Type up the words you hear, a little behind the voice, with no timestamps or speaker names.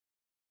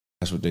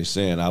That's what they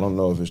saying. I don't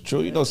know if it's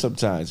true. You know,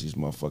 sometimes these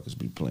motherfuckers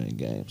be playing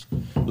games.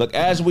 Look,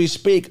 as we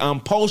speak,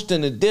 I'm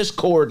posting the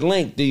Discord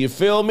link. Do you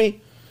feel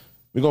me?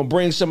 We're going to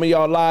bring some of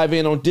y'all live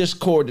in on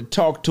Discord to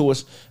talk to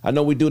us. I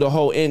know we do the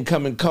whole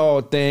incoming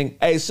call thing.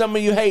 Hey, some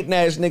of you hating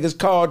ass niggas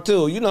call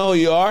too. You know who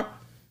you are.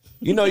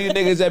 You know you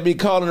niggas that be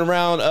calling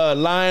around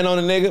lying on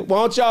a nigga. Why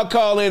don't y'all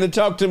call in and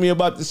talk to me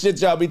about the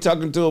shit y'all be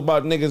talking to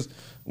about niggas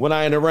when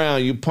I ain't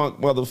around, you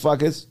punk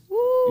motherfuckers.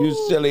 Woo.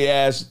 You silly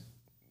ass,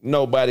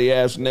 nobody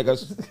ass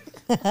niggas.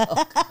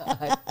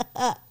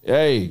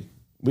 Hey,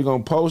 we're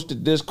going to post the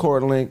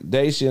Discord link,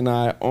 Daisy and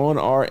I, on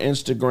our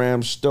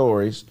Instagram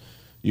stories.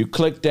 You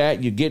click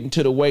that, you get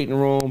into the waiting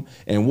room,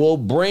 and we'll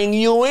bring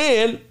you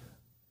in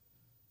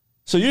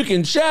so you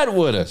can chat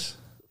with us.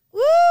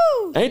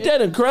 Woo! Ain't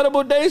that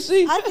incredible,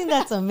 Daisy? I think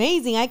that's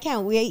amazing. I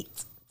can't wait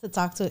to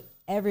talk to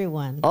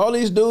everyone. All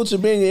these dudes will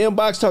be in your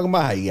inbox talking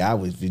about how,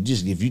 yeah, if you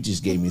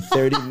just gave me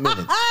 30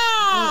 minutes,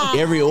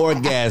 every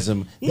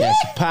orgasm that's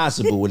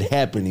possible would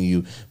happen to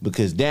you,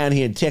 because down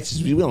here in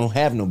Texas, we don't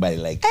have nobody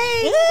like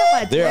you.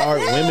 There are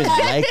women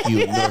like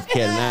you in North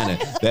Carolina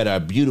that are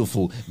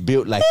beautiful,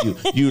 built like you.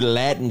 You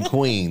Latin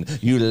queen,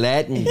 you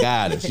Latin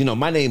goddess. You know,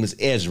 my name is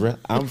Ezra.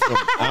 I'm from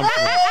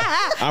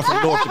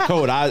North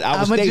Dakota. I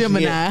was stationed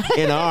here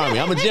in the Army.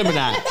 I'm a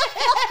Gemini.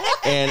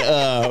 And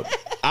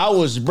I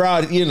was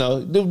brought, you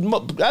know,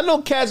 I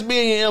know cats be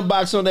in your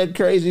inbox on that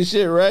crazy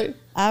shit, right?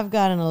 I've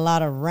gotten a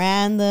lot of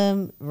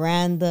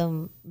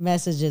random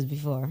messages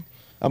before.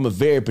 I'm a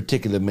very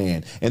particular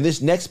man. And this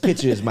next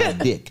picture is my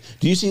dick.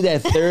 Do you see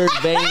that third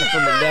vein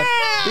from the left?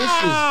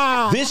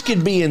 This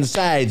could be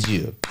inside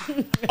you.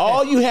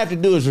 All you have to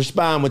do is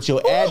respond with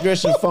your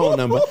address and phone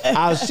number.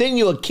 I'll send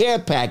you a care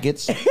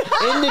package.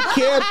 In the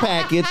care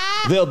package,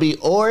 there'll be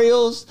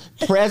Oreos,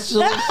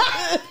 pretzels,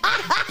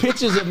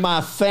 pictures of my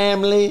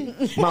family,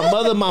 my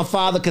mother, my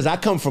father, because I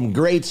come from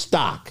great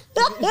stock.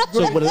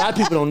 So what a lot of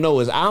people don't know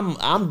is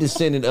I'm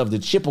descendant of the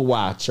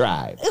Chippewa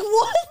tribe.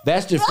 What?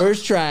 That's the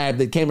first tribe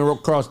that came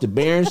across the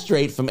Bering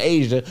Strait from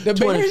Asia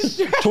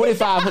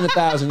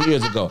 2,500,000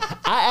 years ago.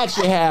 I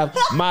actually have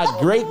my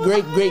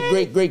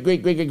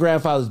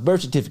great-great-great-great-great-great-great-grandfather's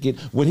birth certificate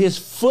with his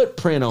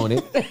footprint on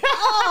it.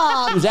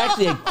 He was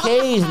actually a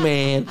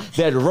caveman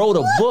that wrote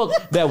a book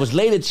that was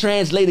later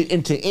translated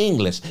into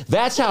English.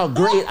 That's how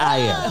great I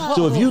am.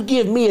 So if you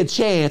give me a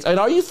chance, and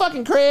are you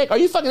fucking Craig? Are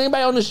you fucking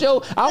anybody on the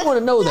show? I want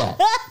to know that.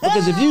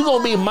 Because if you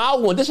gonna be my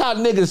one, this is how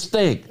niggas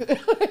think.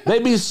 They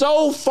be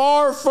so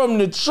far from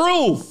the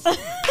truth.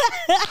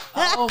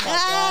 Oh my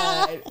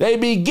God. They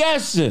be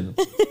guessing.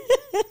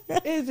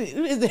 Is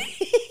it?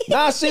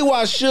 Now I see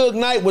why Suge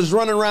Knight was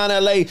running around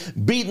LA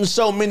beating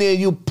so many of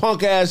you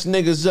punk ass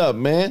niggas up,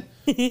 man.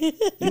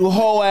 You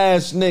hoe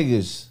ass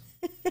niggas.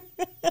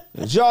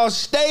 Y'all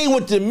stay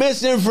with the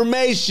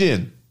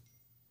misinformation.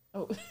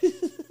 Oh.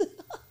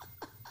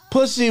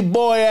 Pussy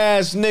boy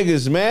ass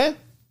niggas, man.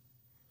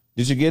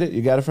 Did you get it?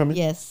 You got it from me?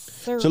 Yes,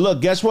 sir. So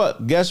look, guess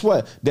what? Guess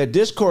what? That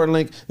Discord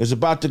link is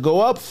about to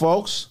go up,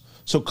 folks.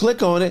 So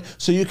click on it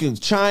so you can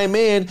chime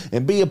in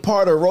and be a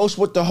part of Roast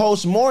with the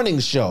Host morning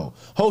show,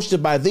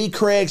 hosted by the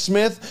Craig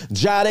Smith,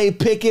 Jade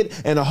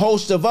Pickett, and a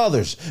host of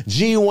others.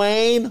 G.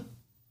 Wayne.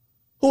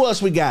 Who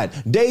else we got?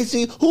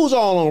 Daisy. Who's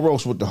all on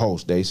Roast with the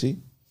Host, Daisy?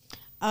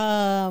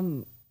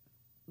 Us,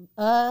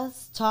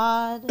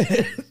 Todd.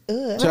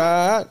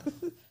 Todd.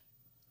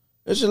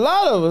 It's a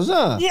lot of us,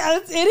 huh? Yeah,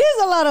 it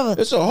is a lot of us.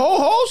 It's a whole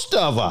host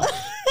of us.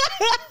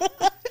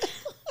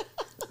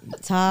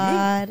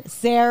 Todd,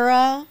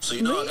 Sarah. So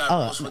you know I got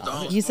Roast with the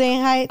Host. You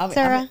saying hi,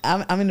 Sarah?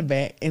 I'm in the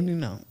back, and you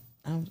know.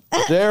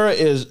 Sarah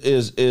is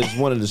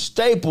one of the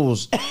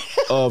staples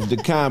of the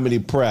comedy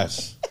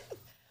press.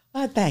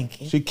 Oh,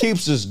 thank you. She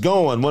keeps us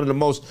going. One of the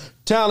most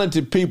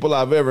talented people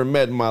I've ever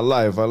met in my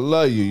life. I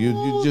love you.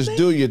 You just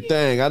do your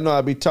thing. I know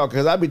I be talking,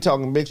 because I be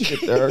talking big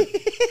shit to her.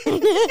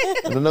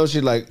 And I know she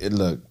like,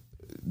 look,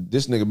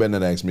 this nigga better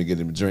not ask me to get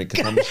him a drink,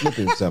 because I'm going to slip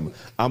him something.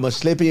 I'm going to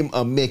slip him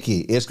a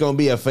Mickey. It's going to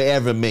be a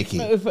forever Mickey.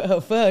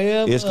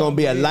 Forever. It's going to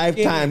be a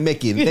lifetime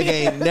Mickey. The nigga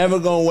ain't never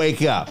going to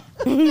wake up.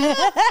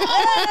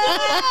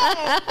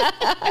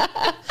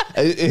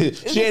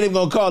 She ain't even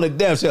going to call it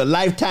death. She a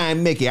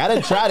lifetime Mickey. I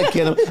didn't try to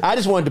kill him. I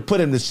just wanted to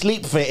put him to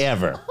sleep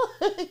forever.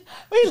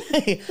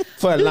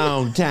 For a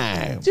long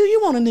time. Do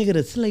you want a nigga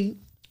to sleep?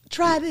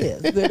 Try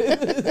this.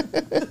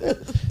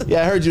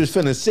 Yeah, I heard you was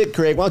feeling sick,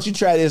 Craig. Why don't you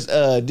try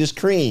this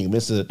cream?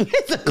 It's a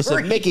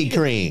Mickey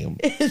cream.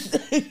 Do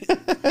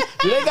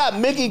they got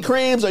Mickey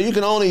creams, or you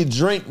can only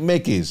drink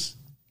Mickeys?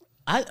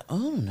 I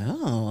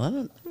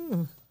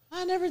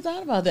never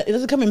thought about that.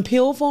 Does it come in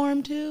pill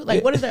form too?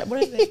 Like, what is that?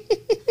 What is it?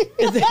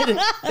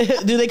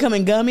 Do they come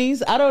in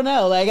gummies? I don't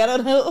know. Like, I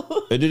don't know.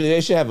 They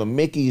should have a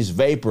Mickey's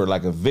vapor,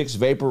 like a Vicks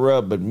vapor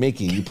rub, but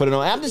Mickey. You put it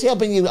on. I'm just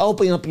helping you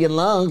open up your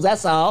lungs.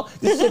 That's all.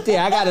 Just sit there.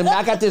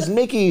 I got this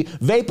Mickey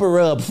vapor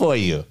rub for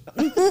you,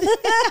 and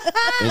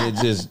it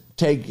just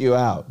take you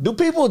out. Do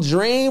people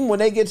dream when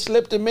they get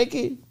slipped a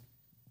Mickey?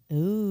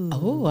 Ooh.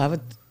 Oh,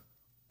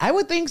 I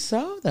would think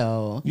so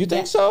though. You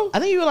think so? I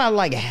think you will have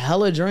like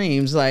hella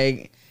dreams.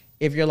 Like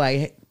if you're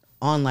like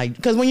on like,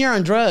 because when you're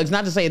on drugs,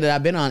 not to say that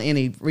I've been on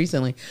any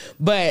recently,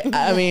 but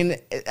I mean,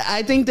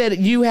 I think that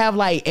you have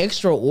like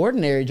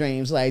extraordinary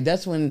dreams. Like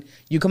that's when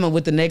you come up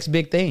with the next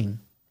big thing.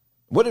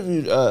 What if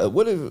you?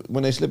 What if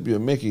when they slip you a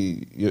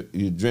Mickey,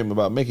 you dream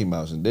about Mickey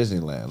Mouse in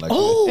Disneyland? Like,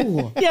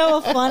 Oh, Yeah,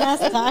 a fun ass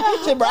time.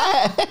 shit, bro,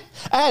 I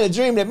had a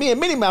dream that me and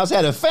Minnie Mouse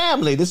had a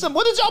family.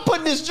 What did y'all put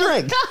in this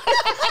drink?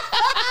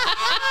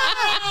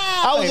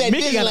 I was Hey, at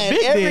Mickey got a Disneyland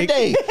big every dick.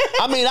 day.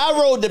 I mean, I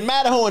rode the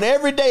Matterhorn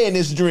every day in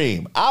this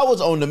dream. I was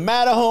on the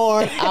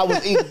Matterhorn. I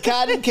was eating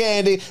cotton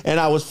candy, and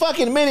I was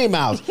fucking Minnie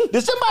Mouse.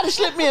 Did somebody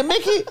slip me a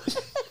Mickey?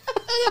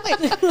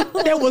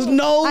 there was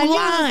no I knew it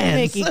was lines.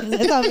 Mickey because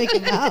I thought Mickey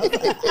Mouse.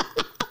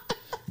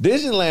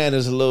 Disneyland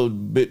is a little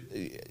bit.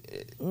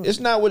 It's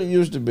not what it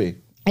used to be.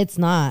 It's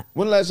not.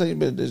 When the last time you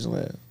been to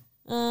Disneyland?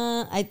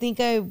 I think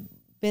I've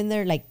been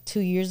there like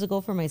 2 years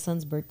ago for my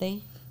son's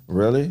birthday,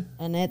 Really?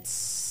 and it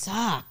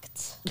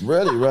sucked.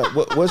 Really? Right.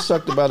 What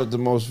sucked about it the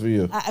most for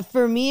you?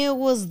 For me, it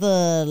was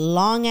the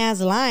long ass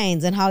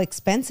lines and how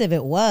expensive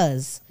it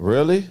was.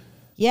 Really?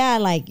 Yeah,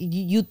 like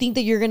you think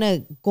that you're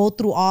gonna go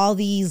through all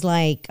these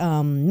like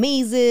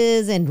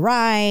mazes and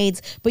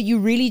rides, but you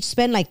really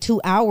spend like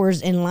 2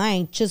 hours in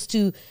line just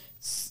to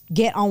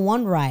get on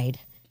one ride.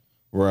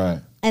 Right.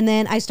 And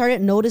then I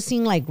started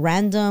noticing like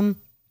random,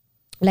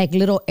 like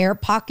little air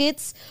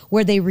pockets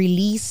where they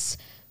release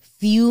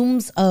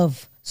fumes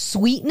of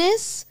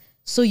sweetness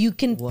so you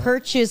can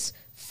purchase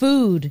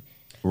food.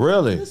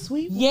 Really?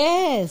 Sweet.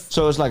 Yes.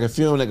 So it's like a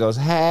fume that goes,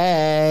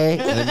 hey,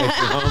 and it makes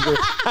you hungry.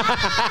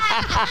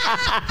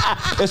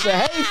 It's a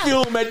hey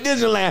fume at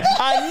Disneyland.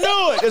 I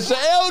knew it. It's an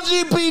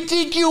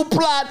LGBTQ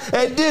plot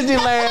at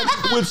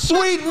Disneyland with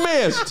sweet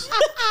mist.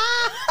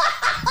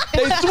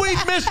 They sweet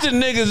misting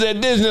niggas at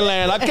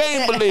Disneyland. I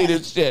can't believe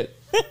this shit.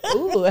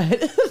 Ooh.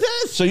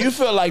 So you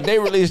feel like they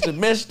released a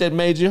mist that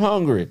made you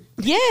hungry.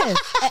 Yes.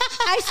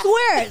 I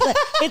swear.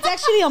 It's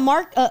actually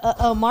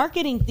a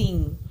marketing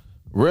thing.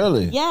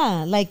 Really?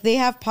 Yeah, like they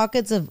have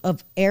pockets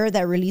of air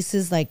that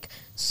releases like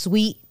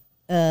sweet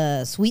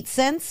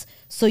scents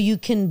so you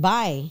can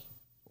buy.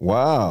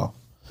 Wow.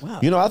 Wow.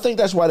 You know, I think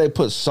that's why they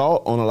put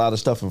salt on a lot of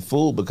stuff in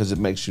food because it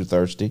makes you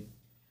thirsty.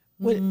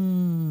 What,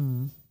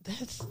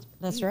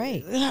 That's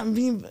right. I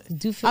mean,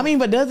 Do feel-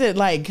 but does it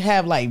like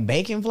have like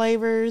bacon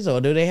flavors,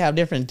 or do they have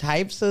different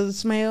types of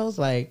smells?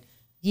 Like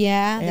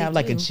Yeah. they have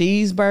like a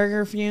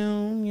cheeseburger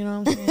fume. You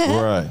know what I'm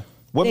saying? Right.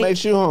 What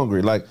makes you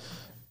hungry? Like,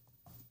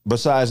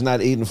 besides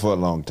not eating for a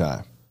long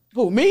time.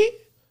 Who, me?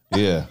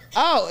 Yeah.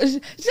 Oh,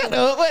 shut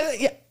up.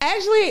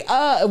 Actually,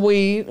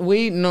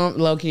 weed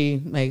low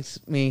key makes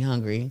me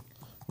hungry.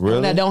 When I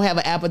Really? don't have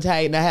an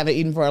appetite and I haven't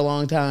eaten for a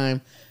long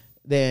time,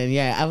 then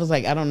yeah, I was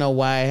like, I don't know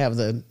why I have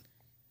the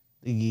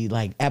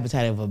like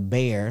appetite of a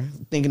bear,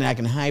 thinking I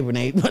can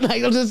hibernate, but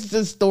like I'll just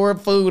store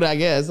up food, I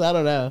guess. I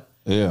don't know.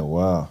 Yeah,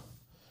 wow.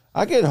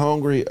 I get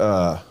hungry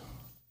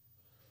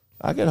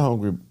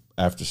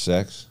after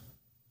sex.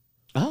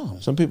 Oh,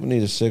 Some people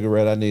need a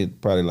cigarette. I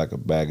need probably like a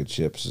bag of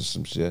chips or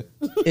some shit.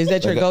 is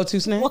that your go-to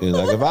snack? Yeah,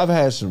 like if I've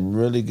had some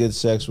really good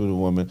sex with a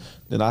woman,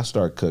 then I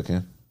start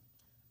cooking.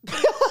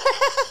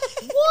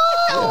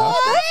 Whoa,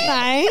 that's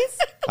nice.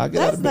 I get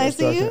That's out of bed and nice of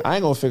start you. cooking. I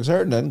ain't gonna fix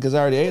her nothing because I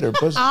already ate her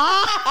pussy.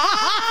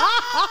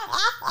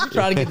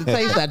 Trying to get the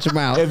taste out your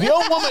mouth. If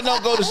your woman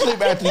don't go to sleep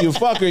after you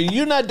fuck her,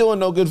 you're not doing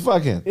no good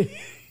fucking.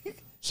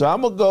 So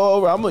I'm gonna go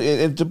over.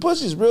 If the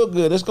pussy's real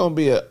good, it's gonna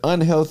be an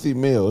unhealthy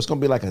meal. It's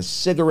gonna be like a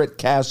cigarette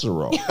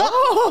casserole,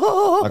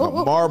 like a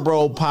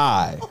Marlboro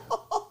pie.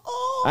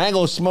 I ain't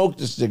gonna smoke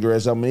the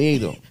cigarettes. I'm gonna eat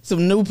them.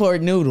 Some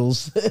Newport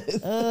noodles. It's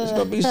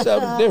gonna be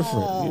something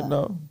different, you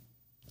know.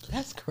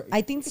 That's crazy.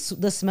 I think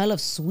the smell of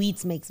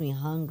sweets makes me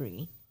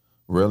hungry.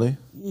 Really?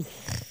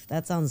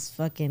 That sounds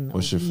fucking.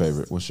 What's your obese.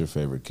 favorite? What's your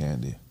favorite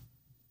candy?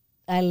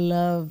 I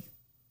love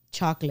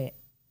chocolate.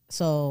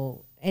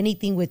 So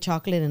anything with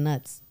chocolate and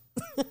nuts.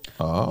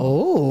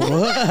 Oh,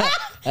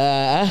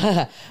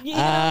 Oh.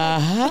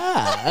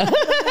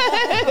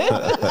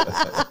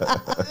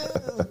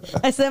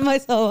 I set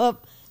myself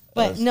up.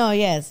 But no,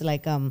 yes,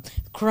 like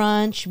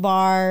Crunch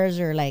bars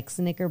or like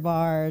Snicker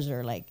bars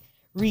or like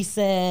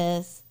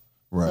Recess.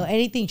 Right. So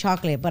anything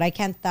chocolate, but I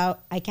can't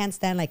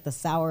stand like the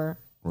sour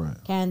right.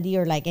 candy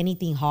or like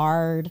anything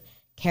hard,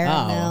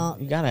 caramel.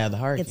 You gotta have the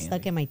hard Gets candy.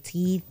 stuck in my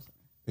teeth.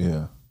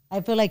 Yeah.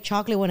 I feel like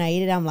chocolate when I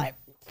eat it, I'm like,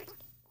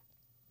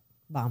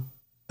 bomb.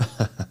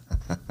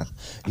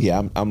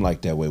 Yeah, I'm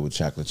like that way with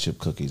chocolate chip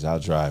cookies. I'll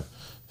drive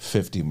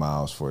 50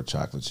 miles for a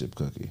chocolate chip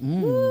cookie.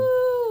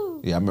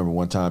 Woo! Yeah, I remember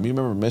one time. You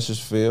remember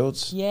Mrs.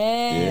 Fields?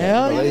 Yeah.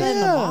 Hell I'm in the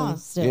yeah. mall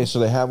still. Yeah, so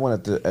they have one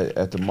at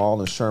the mall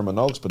in Sherman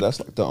Oaks, but that's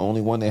like the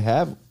only one they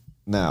have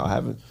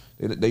now.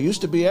 They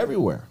used to be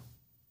everywhere.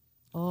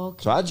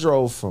 Okay. So I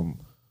drove from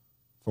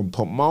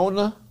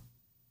Pomona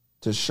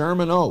to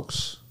Sherman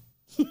Oaks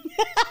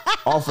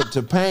off of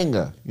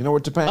Topanga. You know where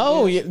Topanga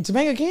Oh, is? yeah,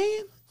 Topanga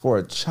Canyon? For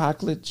a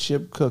chocolate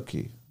chip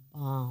cookie.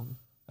 Bomb.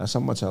 That's how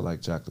much I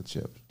like chocolate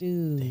chips.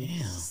 Dude.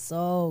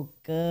 So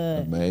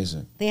good.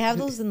 Amazing. They have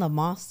those in the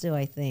mall still,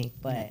 I think,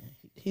 but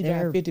He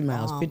drive 50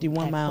 miles,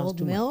 51 that miles cold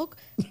too much. milk.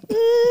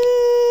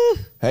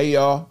 Hey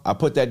y'all, I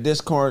put that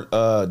Discord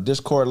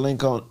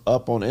link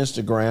up on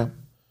Instagram.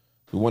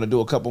 We want to do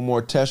a couple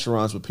more test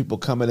runs with people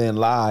coming in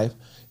live.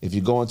 If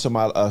you go into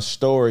my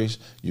stories,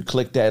 you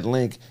click that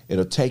link,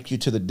 it'll take you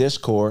to the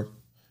Discord.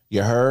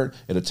 You heard?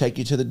 It'll take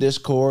you to the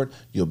Discord.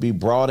 You'll be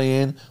brought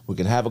in. We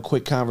can have a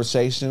quick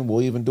conversation.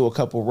 We'll even do a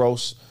couple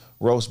roast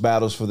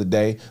battles for the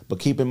day. But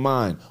keep in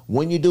mind,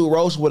 when you do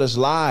roast with us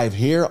live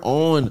here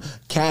on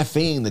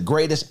Caffeine, the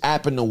greatest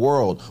app in the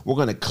world, we're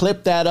going to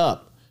clip that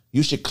up.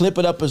 You should clip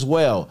it up as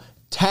well.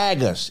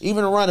 Tag us,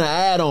 even run an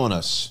ad on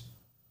us,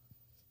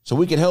 so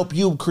we can help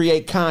you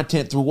create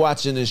content through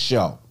watching this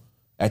show.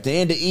 At the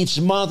end of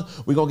each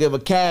month, we're going to give a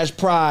cash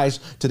prize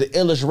to the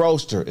illest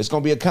roaster. It's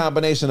going to be a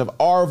combination of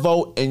our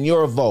vote and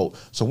your vote.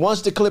 So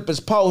once the clip is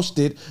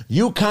posted,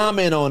 you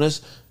comment on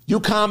us.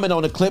 You comment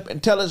on the clip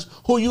and tell us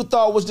who you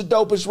thought was the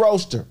dopest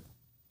roaster.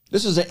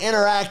 This is an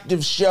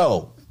interactive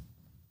show.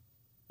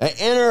 An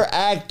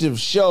interactive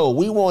show.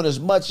 We want as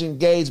much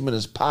engagement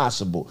as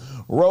possible.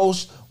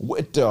 Roast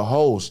with the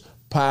Host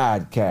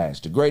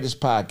podcast, the greatest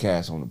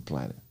podcast on the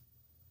planet.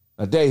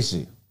 Now,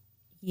 Daisy.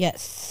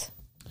 Yes.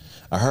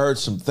 I heard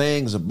some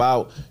things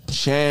about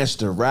Chance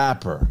the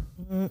Rapper.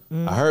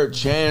 I heard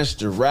Chance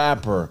the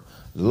Rapper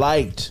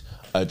liked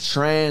a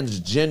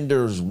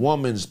transgender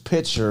woman's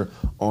picture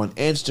on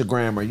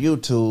Instagram or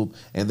YouTube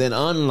and then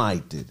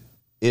unliked it.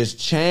 Is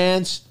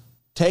Chance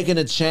taking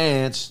a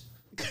chance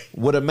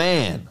with a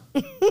man?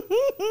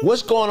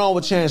 What's going on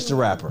with Chance the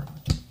Rapper?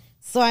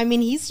 So, I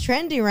mean, he's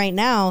trending right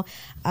now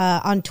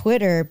on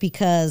Twitter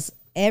because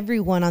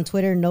everyone on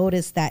Twitter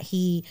noticed that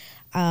he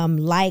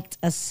liked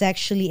a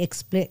sexually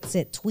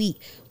explicit tweet,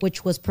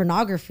 which was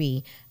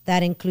pornography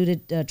that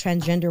included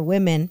transgender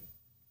women.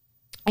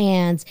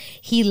 And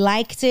he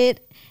liked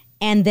it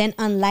and then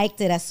unliked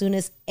it as soon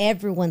as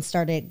everyone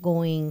started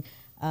going,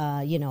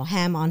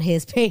 ham on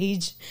his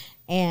page.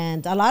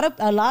 And a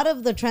lot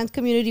of the trans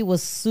community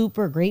was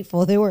super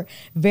grateful. They were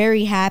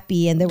very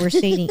happy, and they were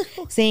saying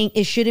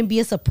it shouldn't be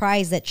a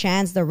surprise that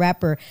Chance the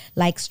Rapper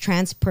likes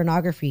trans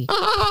pornography.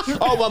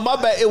 Oh, well, my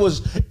bad. It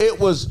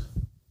was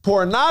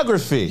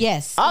pornography.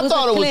 Yes, I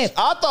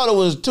thought it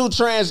was two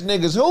trans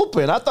niggas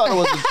hooping. I thought it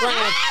was a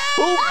trans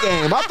hoop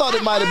game. I thought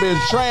it might have been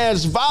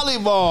trans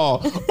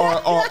volleyball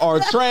or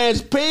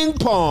trans ping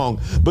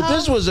pong. But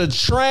this was a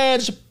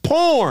trans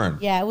porn.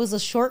 Yeah, it was a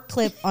short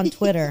clip on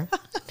Twitter.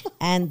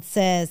 And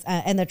says,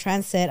 and the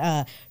trans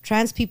said,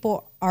 trans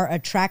people are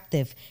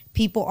attractive.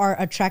 People are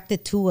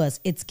attracted to us.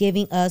 It's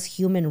giving us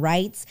human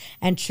rights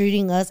and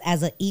treating us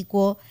as an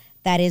equal.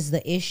 That is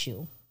the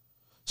issue.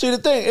 See, the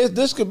thing is,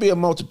 this could be a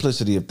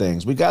multiplicity of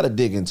things. We got to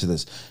dig into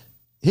this.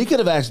 He could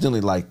have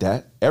accidentally liked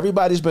that.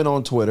 Everybody's been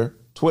on Twitter.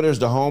 Twitter's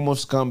the home of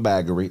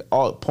scumbaggery.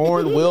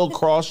 Porn will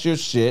cross your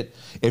shit.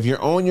 If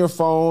you're on your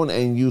phone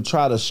and you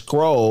try to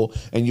scroll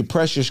and you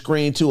press your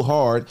screen too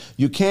hard,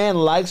 you can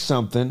like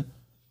something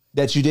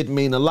that you didn't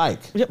mean to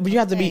like. But you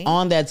have to be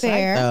on that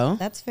Fair. site, though.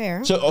 That's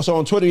fair. So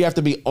on Twitter, you have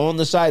to be on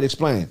the site.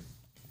 Explain.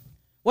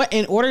 What,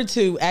 in order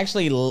to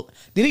actually,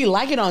 did he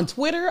like it on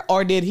Twitter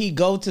or did he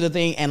go to the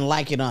thing and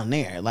like it on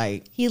there?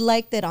 Like, He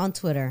liked it on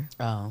Twitter.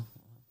 oh,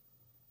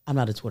 I'm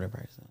not a Twitter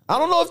person. I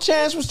don't know if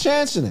Chance was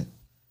chancing it.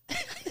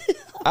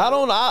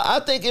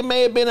 I think it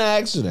may have been an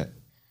accident.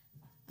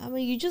 I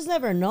mean, you just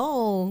never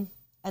know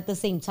at the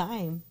same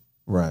time.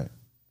 Right.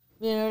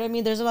 You know what I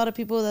mean? There's a lot of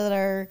people that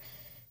are,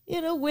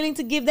 willing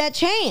to give that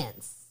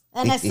chance.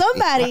 And as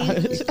somebody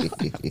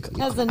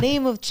has the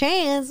name of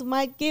Chance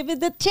might give it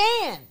the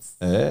chance.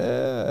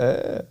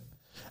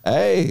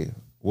 Hey,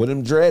 with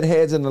them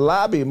dreadheads in the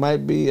lobby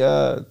might be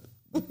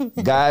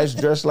guys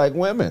dressed like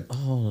women.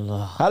 Oh,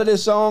 Lord. How did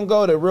this song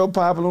go? That real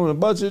popular one, a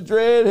bunch of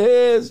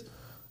dreadheads.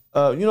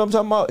 You know what I'm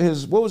talking about?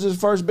 What was his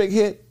first big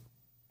hit?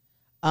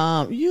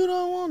 You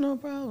don't want no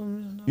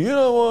problem. You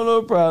don't want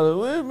no problem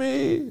with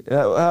me.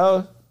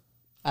 How?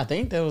 I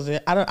think that was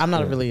it. I'm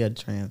not really a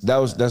trans.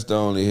 That's the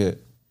only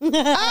hit.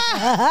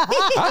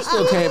 I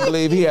still can't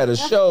believe he had a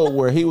show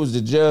where he was the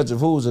judge of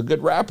who's a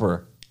good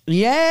rapper.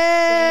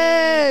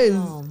 Yes.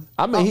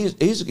 I mean,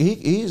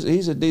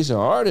 he's a decent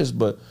artist,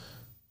 but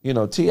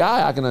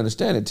T.I., I can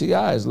understand it.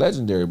 T.I. is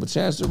legendary, but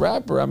Chance the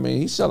Rapper, I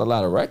mean, he sell a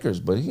lot of records,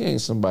 but he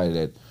ain't somebody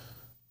that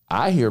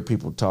I hear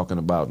people talking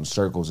about in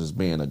circles as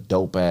being a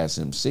dope ass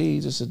MC.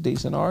 He's just a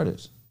decent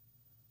artist.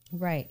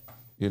 Right.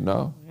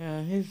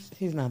 Yeah,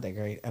 he's not that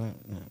great. I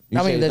don't know.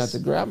 He's not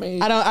that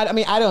great.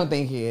 I don't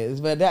think he is,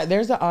 but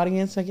there's an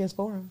audience, I guess,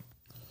 for him.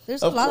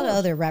 There's a lot of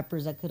other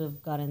rappers that could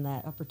have gotten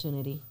that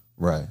opportunity.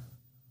 Right.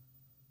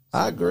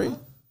 I agree.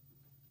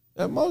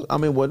 In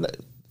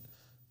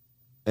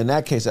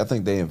that case, I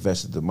think they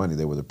invested the money.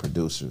 They were the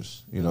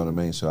producers. You know what I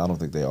mean? So I don't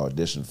think they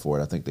auditioned for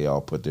it. I think they all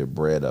put their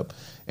bread up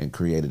and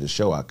created a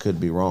show. I could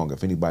be wrong.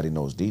 If anybody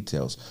knows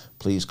details,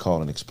 please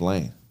call and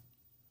explain.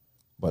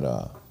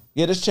 But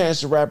yeah, this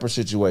Chance the Rapper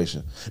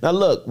situation. Now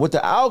look, with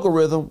the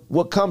algorithm,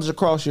 what comes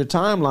across your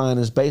timeline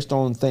is based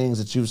on things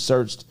that you've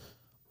searched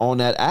on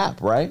that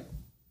app, right?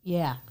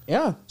 Yeah.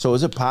 Yeah. So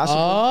is it possible?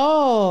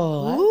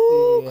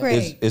 Oh. Ooh,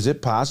 great. Is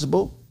it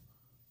possible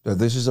that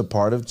this is a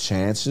part of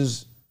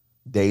Chance's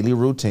daily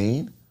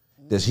routine?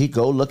 Does he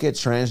go look at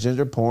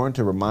transgender porn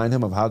to remind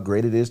him of how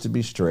great it is to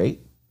be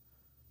straight?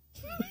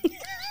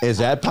 Is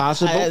that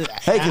possible? Hey,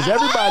 because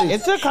everybody...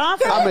 It's a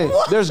conference. I mean,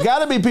 there's got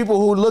to be people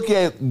who look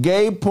at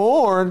gay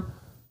porn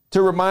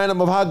to remind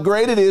them of how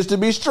great it is to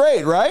be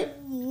straight, right?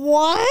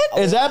 What?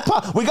 Is that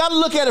we got to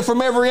look at it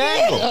from every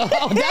angle.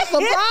 That's the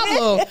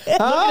problem.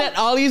 Looking at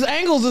all these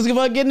angles is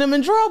getting them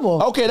in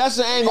trouble. Okay, that's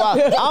the angle.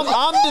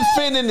 I'm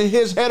defending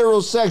his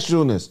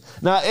heterosexualness.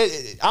 Now,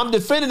 I'm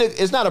defending it.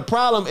 It's not a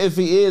problem if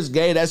he is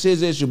gay. That's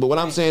his issue. But what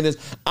I'm saying is,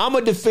 I'm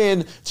going to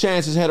defend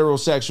Chance's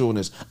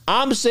heterosexualness.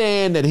 I'm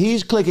saying that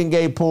he's clicking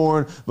gay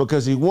porn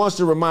because he wants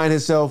to remind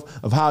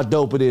himself of how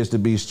dope it is to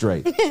be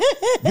straight.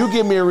 You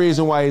give me a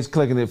reason why he's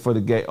clicking it for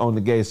the gay on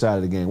the gay side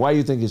of the game. Why do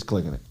you think he's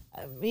clicking it?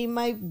 He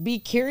might be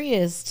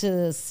curious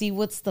to see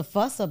what's the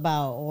fuss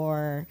about,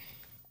 or,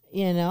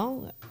 you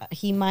know,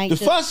 he might. The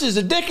fuss is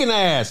a dick in the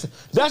ass.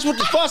 That's what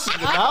the fuss is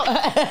about.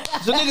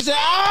 So niggas say,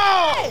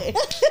 "Oh,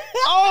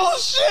 oh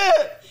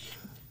shit!"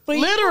 But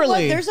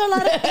literally, there's a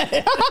lot of.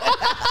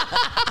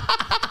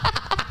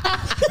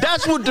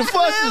 That's what the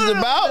fuss is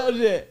about.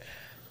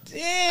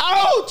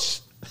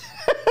 Ouch!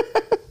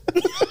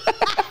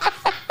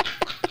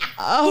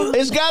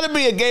 It's got to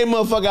be a gay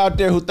motherfucker out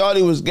there who thought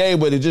he was gay,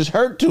 but it just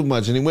hurt too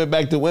much, and he went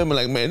back to women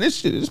like, man, this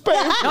shit is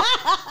painful.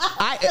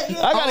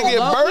 I gotta give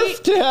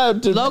birth to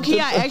him.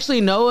 Low-key, I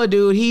actually know a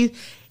dude.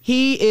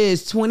 He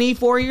is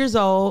 24 years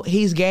old.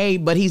 He's gay,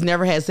 but he's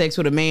never had sex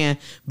with a man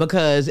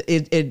because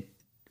it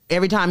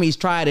every time he's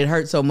tried, it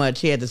hurt so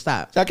much he had to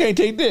stop. I can't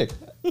take dick.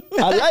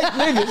 I like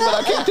niggas, but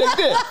I can't take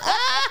dick.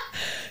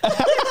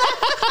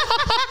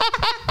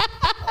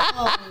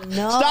 Oh,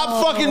 no.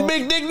 Stop fucking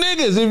big dick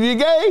niggas if you're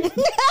gay.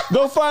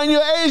 Go find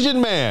your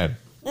Asian man.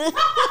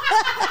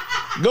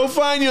 Go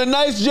find you a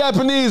nice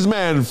Japanese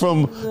man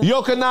from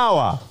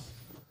Yokonawa.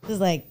 It's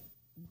like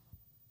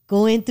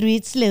going through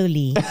it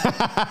slowly.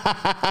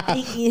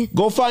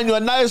 Go find you a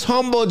nice,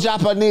 humble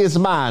Japanese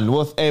man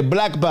with a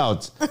black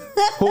belt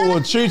who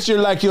will treat you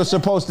like you're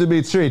supposed to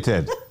be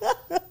treated.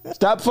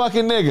 Stop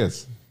fucking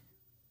niggas.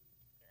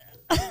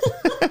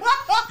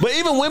 But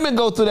even women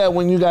go through that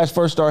when you guys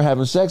first start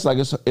having sex. Like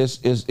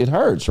it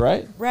hurts,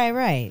 right?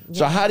 Right.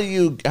 So how did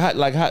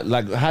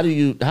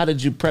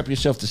you prep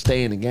yourself to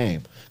stay in the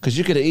game? Because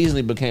you could have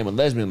easily became a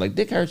lesbian. Like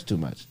dick hurts too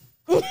much,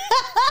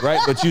 right?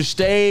 But you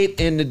stayed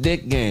in the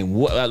dick game.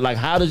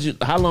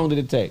 How long did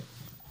it take?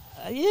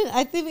 Yeah,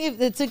 I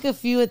think it took a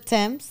few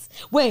attempts.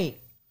 Wait.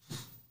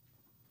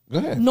 Go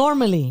ahead.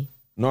 Normally.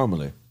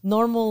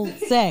 Normal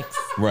sex.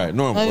 Right.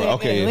 Normal.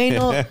 Okay. Wait,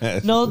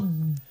 no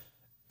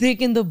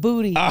dick in the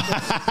booty. That's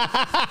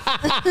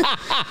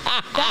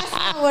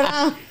not what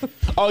I'm.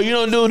 Oh, you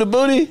don't do the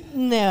booty?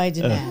 No, I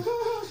do not.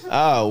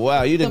 Oh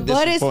wow, you didn't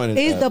disappoint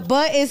us. The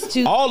butt is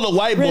to all the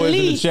white boys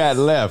in the chat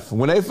left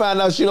when they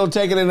found out she don't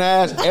take it in the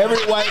ass. Every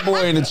white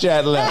boy in the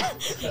chat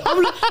left. I'm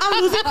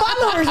losing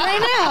followers right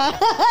now.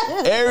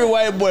 Every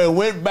white boy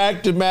went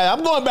back to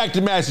I'm going back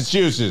to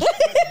Massachusetts.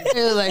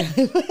 It was like,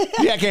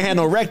 yeah, I can't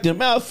handle rectum.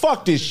 Man,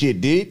 fuck this shit,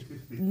 dude.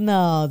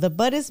 No, the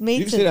butt is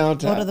made to go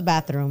to the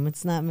bathroom.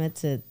 It's not meant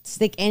to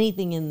stick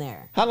anything in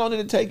there. How long did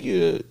it take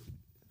you?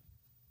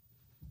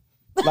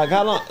 Like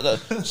how long?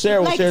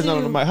 Sarah was sharing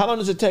on the mic. How long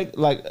does it take?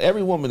 Like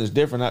every woman is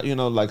different. You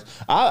know, like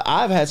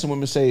I've had some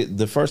women say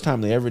the first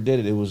time they ever did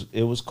it,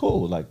 it was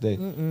cool. Like they,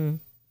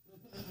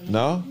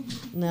 no,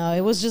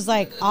 it was just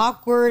like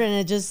awkward, and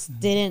it just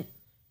didn't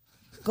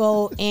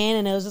go in,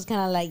 and it was just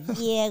kind of like,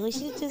 yeah, we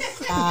should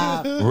just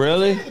stop.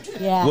 Really?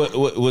 Yeah.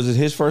 Was it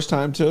his first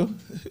time too?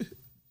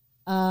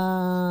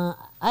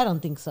 I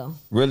don't think so.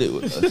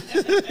 Really? So,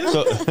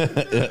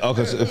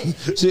 okay. So,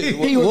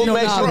 what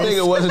makes you think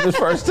it wasn't his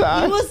first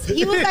time?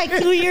 He was like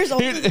 2 years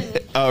old.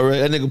 Oh, really?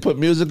 That nigga put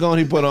music on.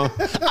 He put on,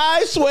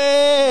 I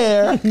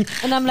swear,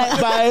 and I'm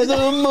like, by the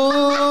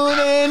moon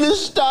and the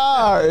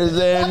stars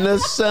and the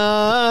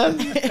sun,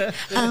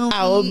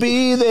 I'll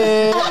be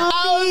there.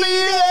 I'll be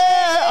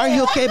there. Are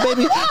you okay,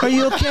 baby? Are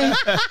you okay?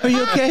 Are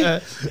you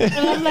okay? And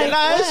I'm like,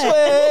 I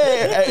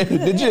swear.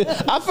 Did you?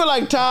 I feel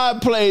like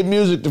Todd played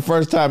music the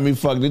first time he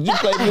fucked. Did you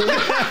play music?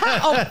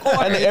 Of course.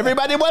 And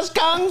everybody was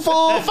kung fu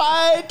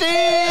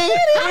fighting.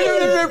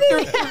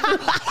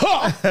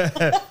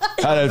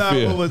 How that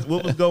feel?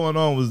 What was going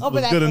on was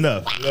good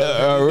enough.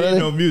 Really?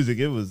 No music.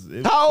 It was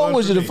How old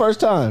was you the first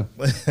time?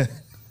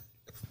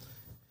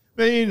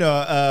 Man, you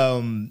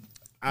know,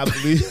 I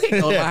believe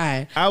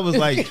I was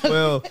like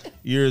 12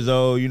 years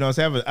old. You know what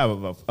I'm saying? I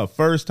have a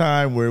first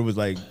time where it was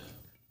like,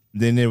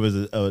 then there was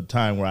a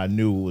time where I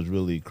knew it was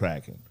really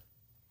cracking.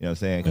 You know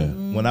what I'm saying? 'Cause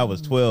when I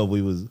was 12,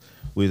 we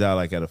was out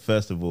like at a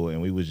festival,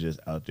 and we was just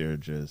out there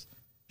just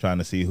trying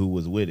to see who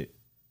was with it.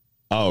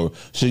 Oh,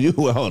 so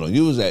hold on.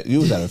 You was at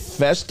a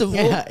festival?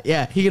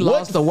 Yeah. He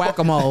lost the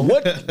whack-a-mole.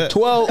 What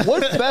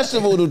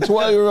festival do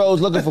 12-year-olds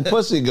looking for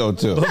pussy go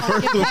to?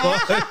 First of all,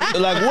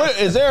 Like, what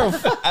is there?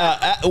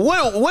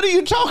 What are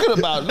you talking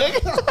about,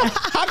 nigga?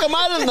 How come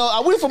I didn't know?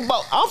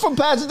 I'm from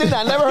Pasadena.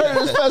 I never heard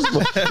of this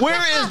festival.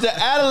 Where is the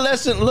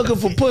adolescent looking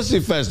for pussy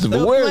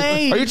festival? Where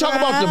are you talking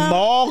about the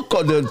mall,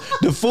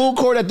 the food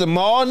court at the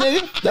mall,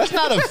 nigga? That's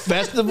not a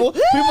festival.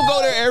 People go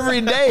there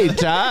every day,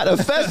 Todd. A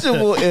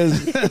festival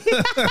is.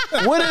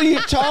 What are you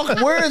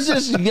talking? Where is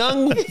this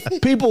young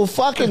people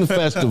fucking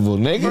festival,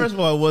 nigga? First of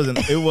all, it wasn't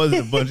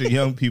a bunch of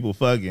young people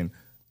fucking.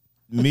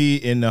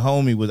 Me and the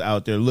homie was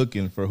out there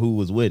looking for who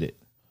was with it.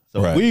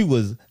 So we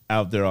was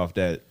out there off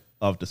the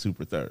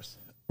super thirst.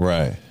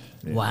 Right.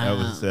 Yeah, Wow.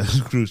 that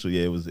was crucial.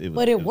 Yeah, it was.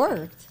 But it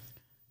worked.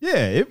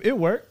 Yeah, it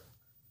worked.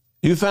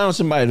 You found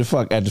somebody to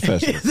fuck at the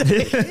festival.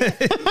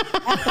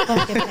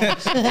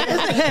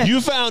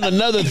 You found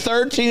another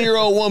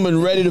 13-year-old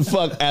woman ready to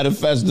fuck at a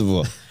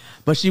festival.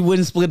 But she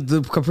wouldn't split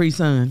the Capri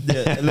Sun.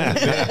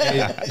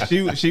 Yeah,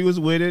 she was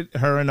with it.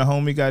 Her and the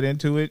homie got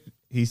into it.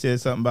 He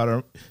said something about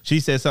her. She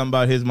said something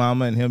about his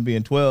mama and him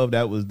being 12.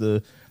 That was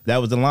the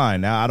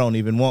line. Now I don't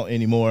even want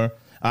any more.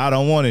 I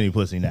don't want any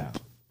pussy now.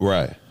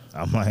 Right.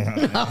 I'm like,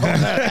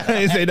 I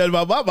didn't say nothing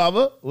about my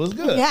mama. What's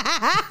good?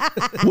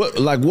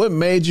 What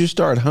made you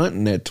start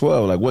hunting at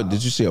 12? Like, what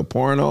did you see a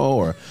porno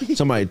or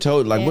somebody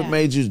told? Like, what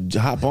made you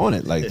hop on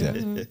it like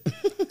that?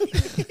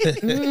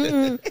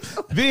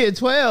 Being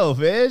 12,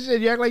 man.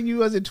 Shit, you act like you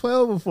wasn't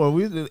 12 before.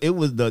 It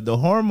was the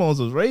hormones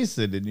was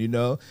racing,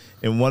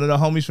 and one of the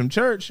homies from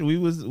church, we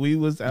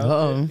was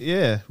out there.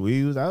 Yeah,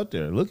 we was out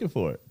there looking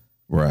for it.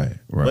 Right.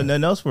 But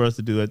nothing else for us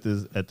to do at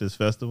this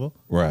festival.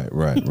 Right.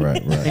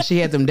 And she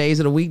had them days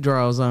of the week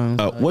draws on.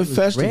 What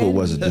festival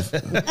was it?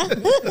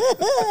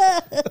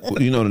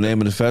 You know the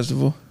name of the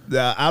festival?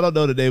 I don't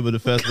know the name of the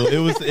festival. It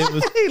was.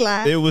 He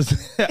lied. It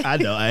was. I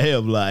know I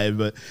am lying,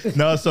 but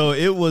no. So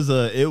it was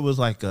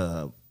like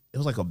a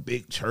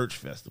big church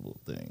festival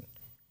thing.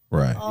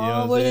 Right.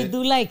 Oh, where they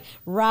do like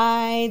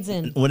rides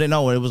and. Well,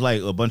 no, it was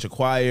like a bunch of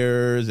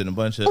choirs and a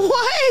bunch of.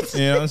 What? You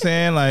know what I'm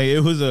saying? Like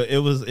it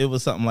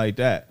was something like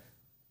that.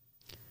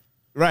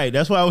 Right,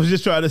 that's why I was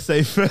just trying to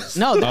say first.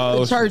 No,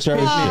 the church picnic.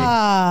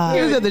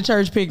 He was at the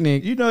church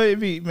picnic. You know, it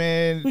be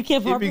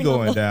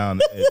going down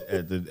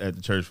at the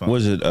church function.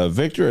 Was it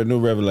Victor or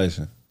New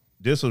Revelation?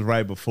 This was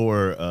right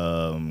before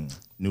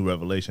New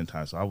Revelation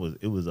time, so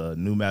it was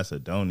New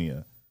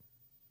Macedonia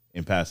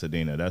in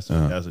Pasadena. That's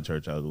the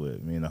church I was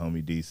with. Me and the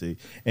homie DC,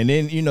 and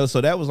then so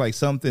that was like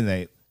something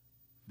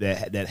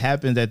that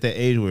happens at that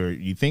age where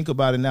you think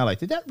about it now, like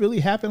did that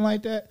really happen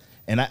like that?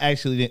 And I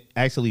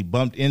actually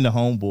bumped into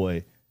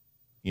homeboy.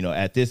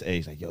 At this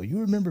age, like, yo, you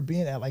remember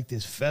being at like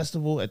this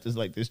festival, at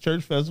this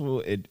church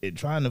festival, and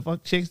trying to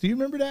fuck chicks? Do you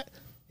remember that?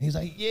 And he's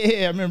like,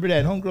 yeah, I remember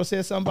that. Homegirl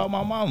said something about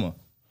my mama.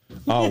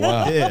 Oh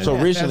wow! Yeah, so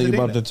recently you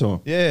bumped into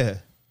him. Yeah.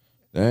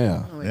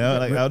 Damn.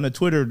 Like out in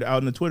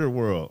the Twitter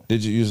world.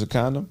 Did you use a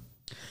condom?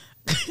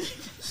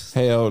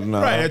 Hell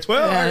no. Right at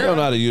 12, I don't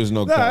know how to use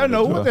no condom. I don't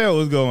know what the hell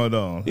was going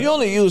on. You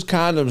only use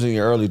condoms in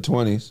your early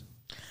 20s.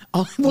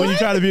 When you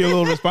try to be a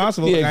little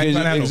responsible. Yeah,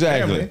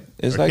 exactly. No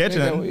it's like, I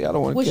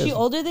don't want to. Was she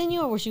older than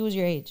you, or she was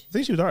your age? I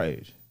think she was our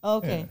age. Oh,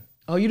 okay. Yeah.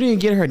 Oh, you didn't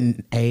get her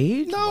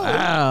age? No.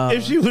 Wow.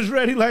 If she was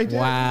ready like that,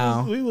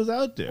 wow. we was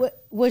out there.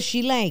 Was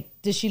she like?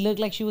 Did she look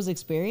like she was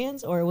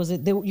experienced, or was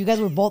it you guys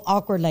were both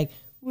awkward? Like,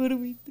 what do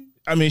we do?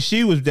 I mean,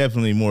 she was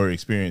definitely more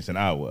experienced than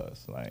I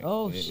was. Like,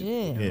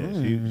 shit.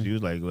 Yeah, she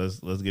was like,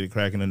 let's get it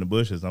cracking in the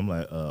bushes. I'm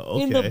like,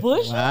 okay. In the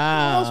bush? Where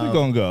else we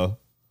gonna go?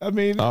 I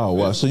mean, oh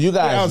well, so you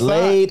guys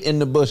laid in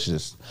the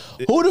bushes.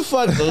 Who the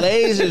fuck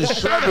lays in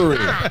shrubbery?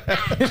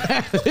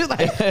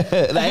 like,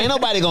 ain't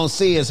nobody gonna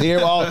see us here.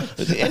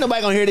 Ain't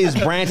nobody gonna hear these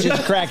branches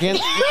cracking.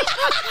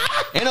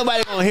 Ain't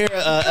nobody gonna hear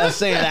us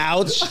saying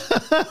 "ouch."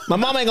 My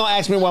mom ain't gonna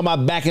ask me why my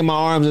back and my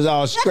arms is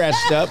all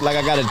scratched up, like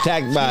I got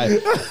attacked by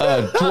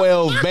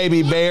 12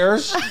 baby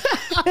bears.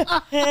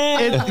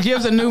 It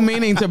gives a new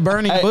meaning to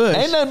burning bush.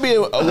 Ain't nothing be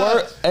a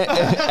word.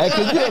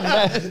 Could you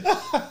imagine?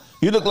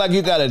 You look like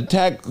you got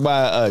attacked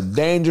by a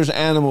dangerous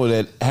animal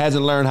that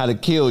hasn't learned how to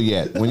kill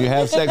yet. When you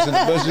have sex in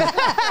the bushes,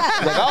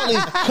 like all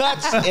these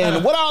cuts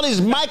and what are all these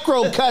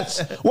micro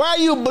cuts? Why are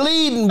you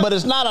bleeding? But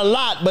it's not a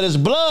lot, but it's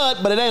blood,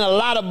 but it ain't a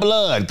lot of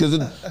blood because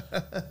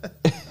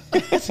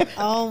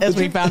That's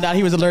when he found out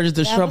he was allergic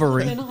to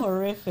shrubbery. That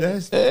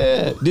horrific.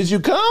 Did you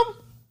come?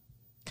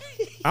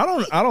 I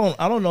don't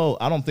know.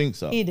 I don't think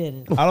so. He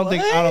didn't. I don't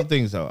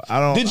think so.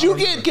 Did you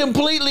get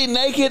completely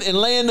naked and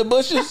lay in the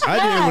bushes? I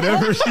did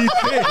whatever she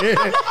said.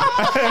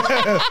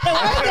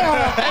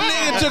 That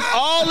nigga took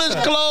all his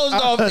clothes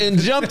off and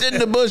jumped in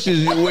the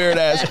bushes, you weird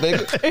ass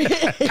nigga.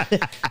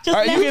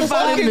 Are you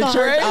fucking the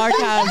church crazy?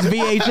 archives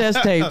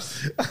VHS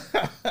tapes.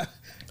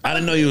 I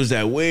didn't know you was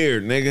that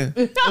weird,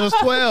 nigga. I was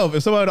 12.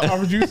 If somebody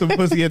offered you some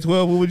pussy at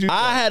 12, what would you do?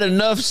 I had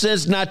enough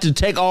sense not to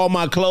take all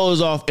my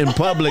clothes off in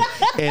public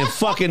and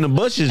fuck in the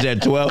bushes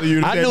at 12. I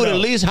knew to at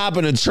least hop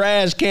in a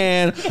trash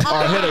can or hit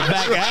a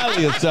back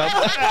alley or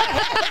something.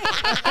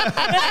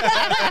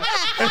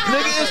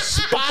 Nigga, it's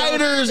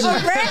spiders.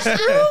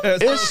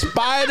 It's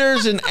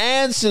spiders and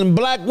ants and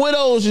black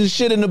widows and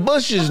shit in the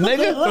bushes,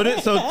 nigga.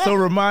 So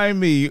remind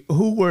me,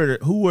 who were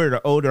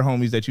the older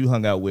homies that you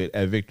hung out with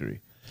at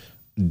Victory?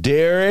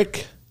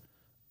 Derek,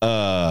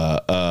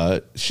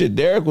 shit,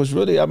 Derek was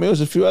really. I mean, it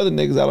was a few other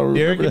niggas I don't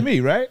Derek remember. and me,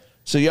 right?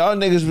 So y'all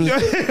niggas was. I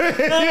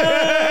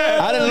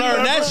didn't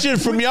learn that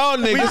shit from y'all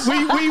niggas.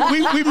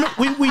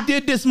 We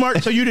did this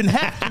smart so you didn't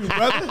have to,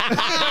 brother.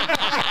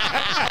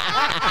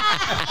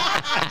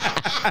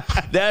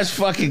 That's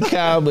fucking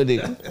comedy.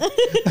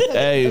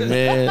 Hey,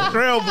 man.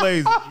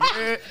 Trailblazers.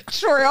 Yeah.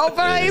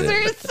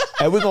 Trailblazers.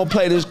 Hey, we're going to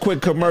play this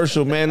quick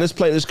commercial, man. Let's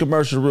play this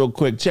commercial real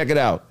quick. Check it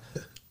out.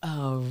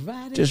 All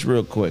right. Just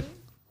real quick.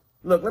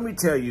 Look, let me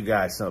tell you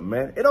guys something,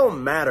 man. It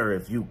don't matter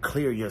if you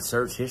clear your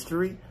search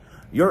history.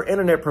 Your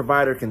internet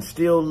provider can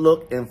still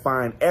look and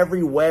find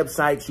every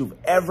website you've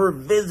ever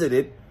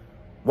visited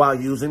while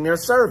using their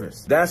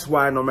service. That's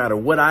why no matter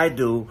what I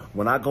do,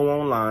 when I go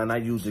online, I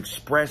use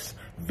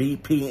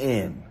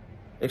ExpressVPN.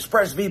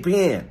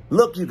 ExpressVPN.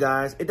 Look, you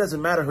guys, it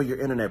doesn't matter who your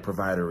internet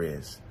provider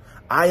is.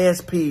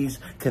 ISPs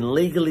can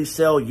legally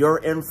sell your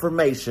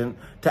information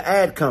to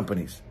ad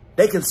companies.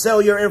 They can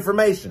sell your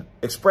information.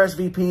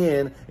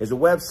 ExpressVPN is a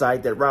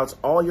website that routes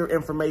all your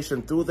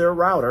information through their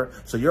router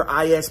so your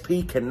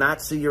ISP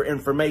cannot see your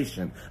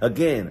information.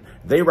 Again,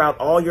 they route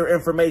all your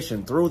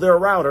information through their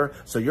router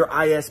so your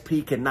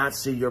ISP cannot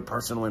see your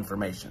personal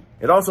information.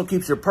 It also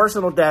keeps your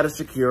personal data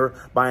secure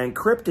by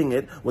encrypting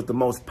it with the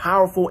most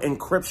powerful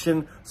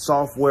encryption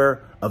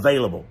software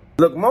available.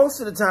 Look, most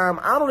of the time,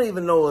 I don't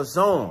even know it's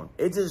on.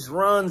 It just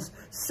runs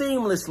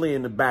seamlessly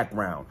in the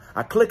background.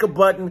 I click a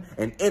button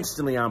and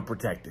instantly I'm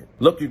protected.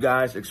 Look, you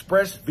guys,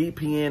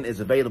 ExpressVPN is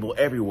available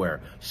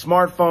everywhere.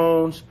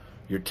 Smartphones,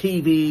 your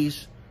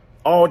TVs,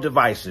 all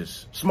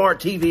devices,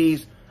 smart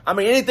TVs. I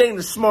mean, anything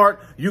that's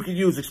smart, you can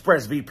use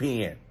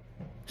ExpressVPN.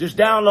 Just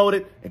download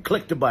it and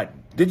click the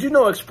button. Did you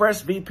know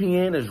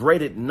ExpressVPN is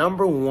rated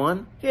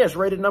 #1? Yeah, it's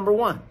rated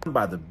 #1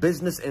 by the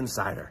Business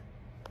Insider.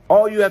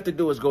 All you have to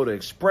do is go to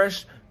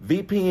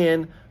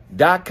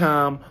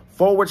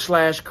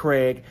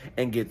expressvpn.com/Craig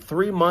and get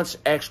 3 months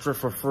extra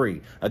for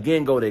free.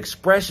 Again, go to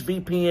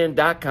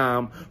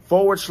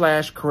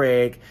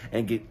expressvpn.com/Craig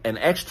and get an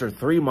extra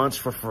 3 months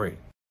for free.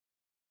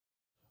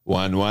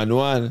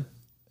 111.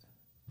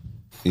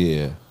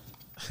 Yeah.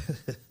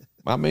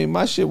 I mean,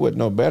 my shit wasn't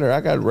no better.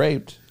 I got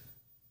raped.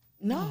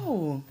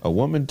 No. A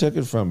woman took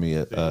it from me.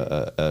 A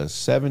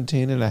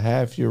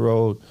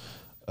 17-and-a-half-year-old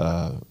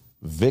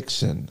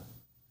vixen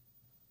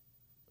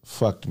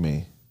fucked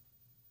me.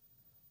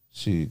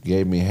 She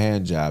gave me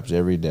hand jobs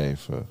every day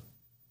for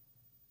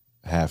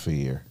half a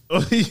year.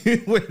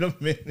 Wait a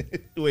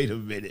minute.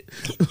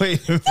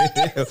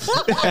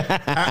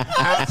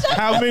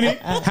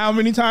 How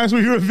many times were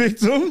you a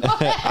victim?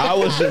 I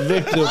was a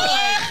victim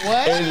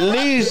at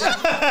least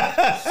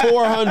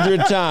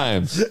 400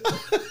 times.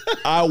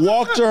 I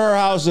walked to her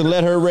house and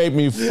let her rape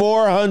me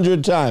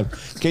 400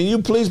 times. Can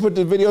you please put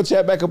the video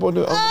chat back up on the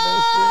main screen?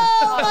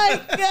 Oh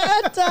my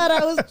God, Todd,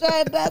 I was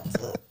trying not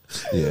to.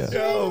 Yeah.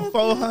 Yo,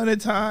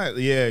 400 times.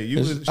 Yeah, you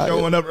was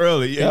showing up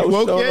early. Yeah, You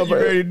woke showing yet? up You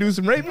early. ready to do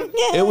some raping?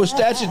 It was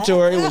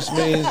statutory, which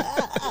means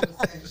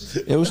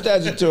it was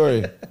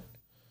statutory,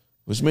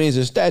 which means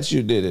a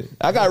statue did it.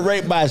 I got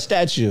raped by a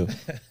statue.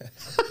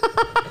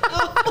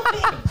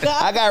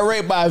 I got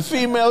raped by a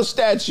female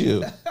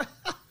statue.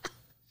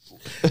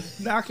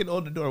 Knocking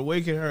on the door,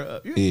 waking her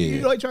up. You Yeah.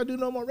 know, trying to do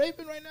no more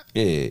raping right now?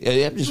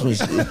 Yeah,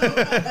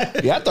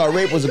 I thought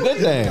rape was a good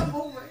thing.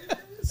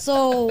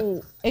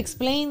 So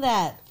explain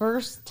that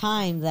first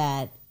time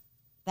that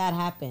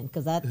happened,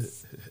 because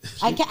that's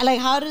I can't, like,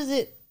 how does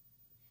it?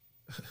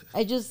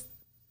 I just,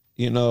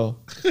 You know,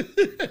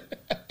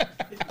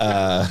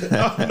 I'm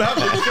not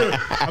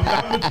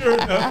mature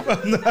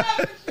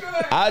enough.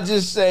 I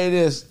just say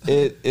this: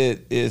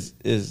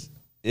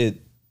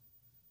 it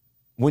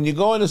when you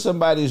go into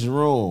somebody's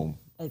room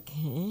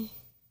okay.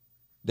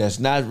 that's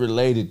not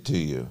related to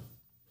you,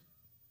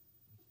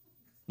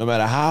 no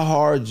matter how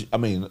hard I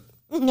mean.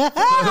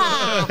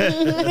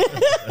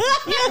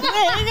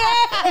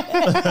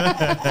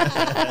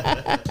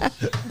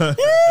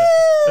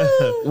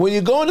 When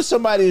you go into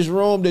somebody's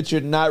room that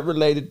you're not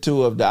related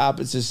to, of the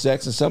opposite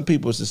sex, and some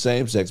people it's the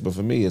same sex, but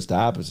for me it's the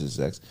opposite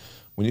sex.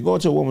 When you go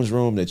into a woman's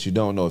room that you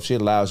don't know, if she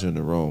allows you in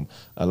the room,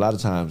 a lot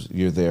of times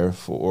you're there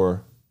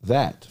for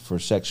that, for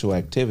sexual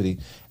activity.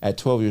 At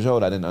 12 years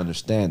old, I didn't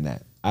understand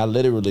that. I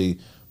literally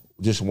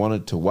just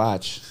wanted to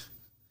watch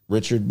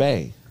Richard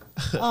Bey.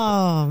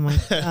 Oh my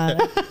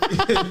God.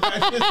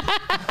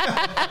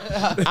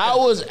 I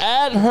was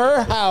at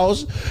her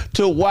house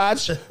to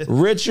watch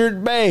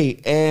Richard Bey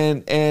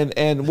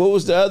and what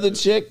was the other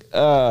chick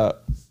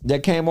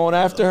that came on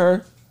after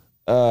her?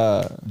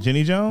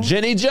 Jenny Jones?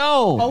 Jenny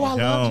Jones. Oh, I love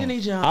Jones. Jenny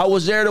Jones. I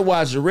was there to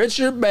watch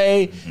Richard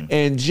Bey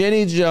and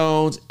Jenny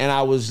Jones, and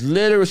I was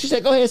literally, she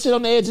said, go ahead, sit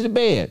on the edge of the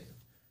bed.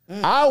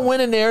 I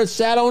went in there and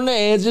sat on the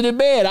edge of the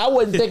bed. I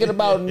wasn't thinking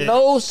about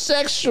no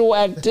sexual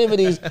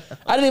activities.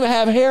 I didn't even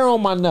have hair on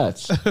my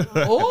nuts.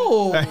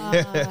 Oh,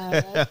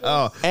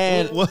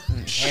 And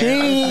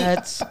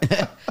that's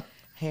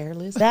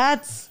hairless.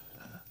 That's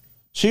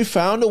she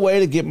found a way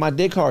to get my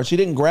dick hard. She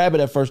didn't grab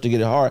it at first to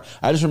get it hard.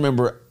 I just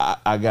remember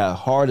I got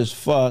hard as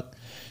fuck,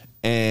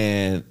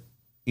 and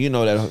you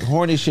know, that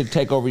horny shit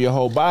take over your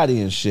whole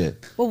body and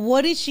shit. But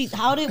what did she?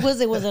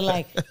 Was it? Was it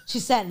like she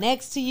sat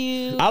next to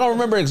you? I don't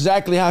remember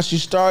exactly how she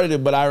started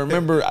it, but I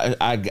remember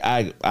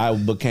I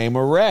became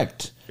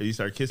erect. You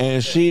start kissing.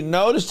 And she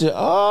noticed it.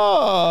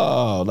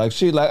 Oh, like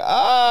she like,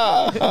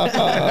 like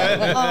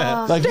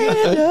you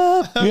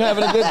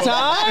having a good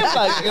time?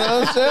 Like, you know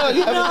what I'm saying?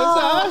 You having a good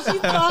time? She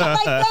talked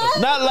like that.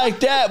 Not like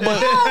that, but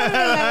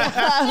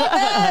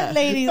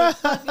Ladies,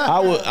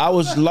 I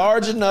was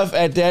large enough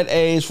at that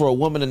age for a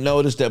woman to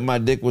notice that my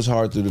dick was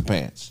hard through the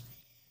pants.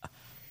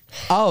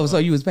 Oh, so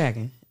you was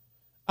packing.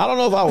 I don't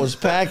know if I was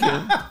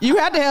packing. You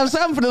had to have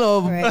something for the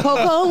little poke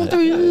home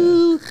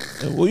through.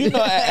 Well, you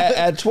know,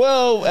 at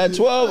 12, I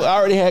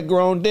already had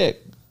grown dick.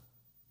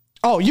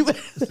 Oh, you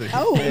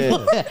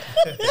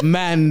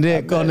man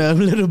dick on a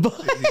little boy.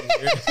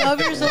 12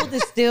 years old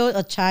is still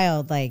a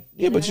child. Like,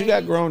 Yeah, but you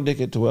got grown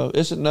dick at 12.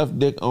 It's enough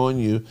dick on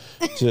you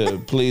to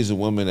please a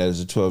woman that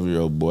is a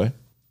 12-year-old boy.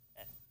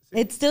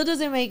 it still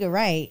doesn't make it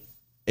right.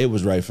 It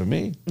was right for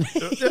me.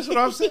 That's what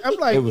I'm saying. I'm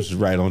like, It was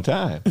right on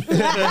time. Look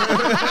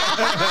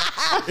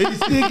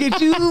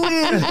at you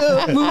in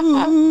the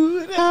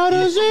mood. How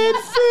does it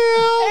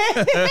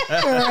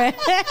feel?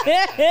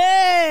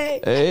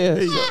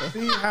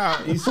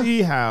 Yeah. you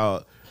see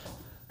how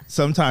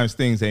sometimes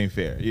things ain't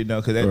fair, you know?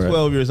 Because at Right.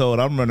 12 years old,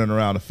 I'm running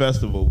around a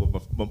festival with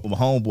my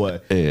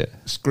homeboy, Yeah.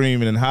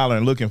 screaming and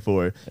hollering, looking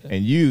for it,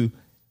 and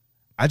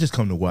I just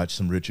come to watch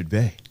some Richard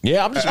Bay.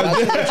 Yeah, I'm just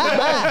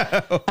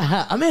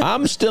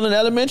I'm still in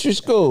elementary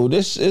school.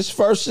 This is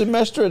first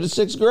semester of the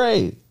 6th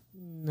grade.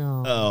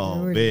 No. Oh,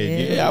 never man.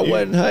 did. Yeah, I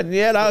wasn't hunting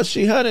yet.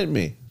 She hunted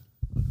me.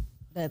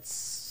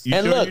 That's You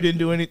And sure look- you didn't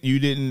do anything? You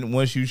didn't,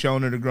 once you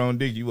shown her the grown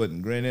dick, you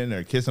wasn't grinning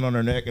or kissing on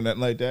her neck or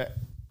nothing like that?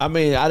 I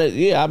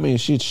mean,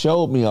 she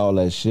showed me all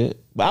that shit.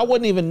 But I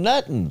wasn't even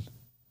nutting.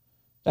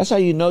 That's how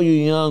you know you're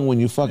young when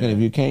you fucking, if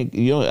you can't,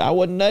 I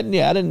wasn't nutting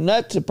yet. I didn't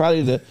nut to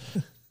probably the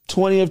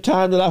 20th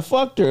time that I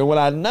fucked her. And when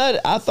I nutted,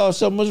 I thought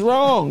something was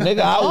wrong. Nigga,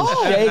 I was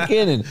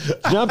shaking and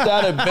jumped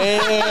out of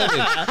bed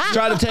and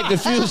tried to take a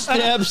few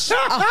steps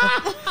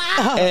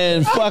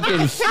and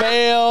fucking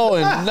fell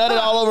and nutted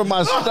all over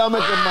my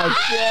stomach and my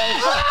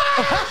chest.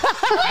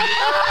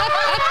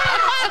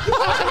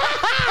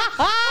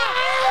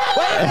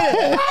 Wait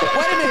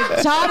a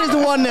minute. Todd is the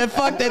one that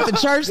fucked at the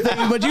church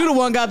thing, but you the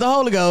one got the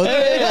Holy Ghost.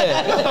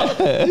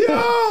 Yeah.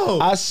 Yo!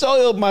 I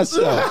soiled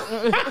myself.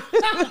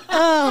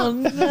 oh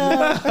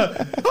no.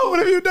 Oh, what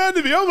have you done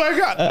to me? Oh, my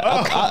God.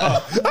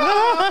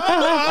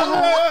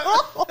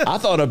 I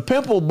thought a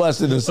pimple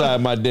busted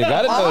inside my dick.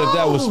 I didn't know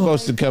that was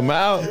supposed to come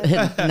out.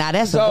 Now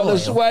that's It's all a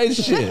this boil. white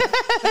shit.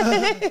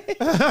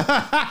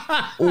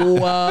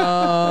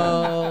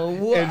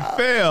 Whoa. And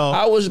fell.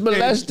 I was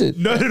molested.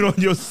 And nutted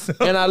on yourself.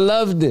 And I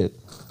loved it.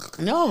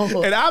 No.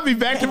 And I'll be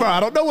back tomorrow. I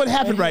don't know what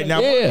happened right now.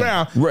 Yeah.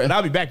 Around, Right. and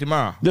I'll be back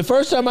tomorrow. The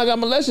first time I got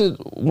molested,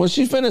 when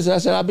she finished, I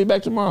said, I'll be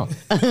back tomorrow.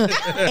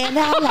 And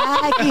I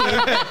like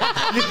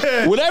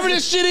it. Whatever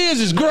this shit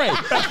is great.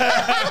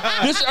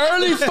 This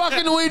early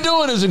fucking we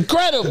doing is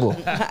incredible.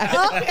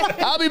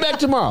 I'll be back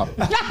tomorrow.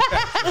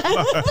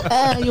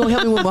 You gonna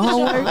help me with my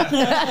homework?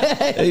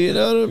 You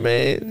know what I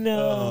mean?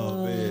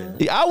 No.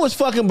 I was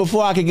fucking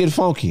before I could get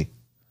funky.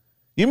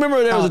 You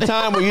remember there was a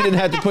time where you didn't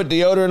have to put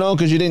deodorant on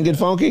because you didn't get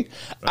funky?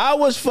 I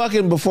was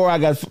fucking before I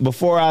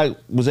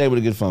was able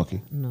to get funky.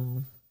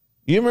 No.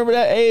 You remember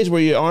that age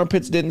where your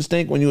armpits didn't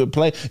stink when you would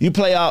play? You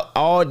play out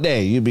all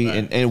day. You'd be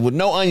and with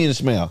no onion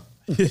smell.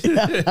 Do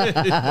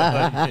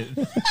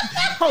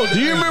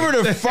you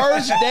remember the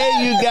first day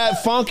you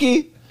got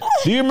funky?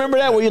 Do you remember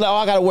that where you're like, oh,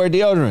 I gotta wear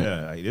deodorant?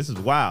 Yeah, like, this is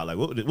wild. Like,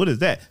 what is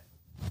that?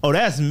 Oh,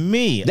 that's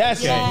me.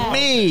 That's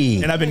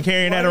me. And I've been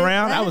carrying that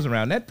around. I was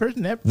around that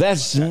person.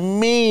 That's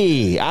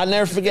me. I'll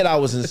never forget. I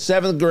was in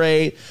 7th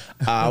grade.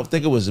 I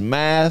think it was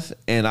math,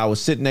 and I was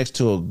sitting next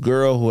to a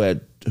girl who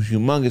had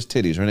humongous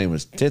titties. Her name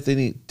was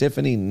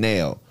Tiffany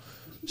Nail.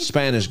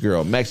 Spanish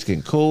girl,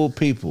 Mexican, cool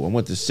people. I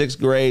went to 6th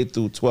grade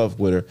through 12th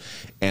with her,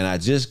 and I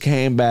just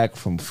came back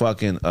from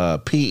fucking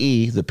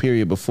PE the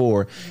period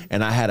before,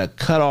 and I had a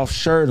cut-off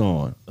shirt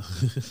on.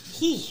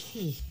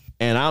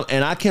 And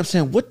I kept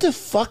saying, what the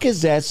fuck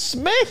is that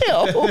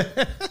smell?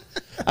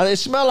 It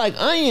smelled like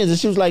onions. And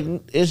she was like,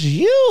 it's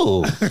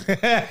you.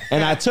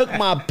 And I took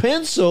my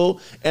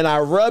pencil and I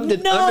rubbed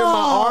it under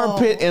my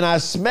armpit and I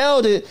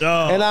smelled it.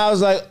 Oh. And I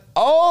was like,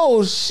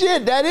 oh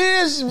shit, that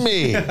is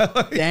me.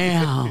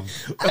 Damn.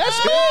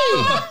 That's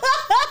me.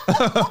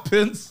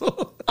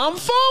 pencil. I'm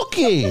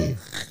funky.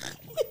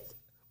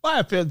 Why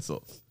a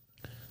pencil?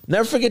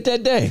 Never forget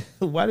that day.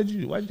 Why did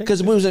you take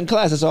Because we was in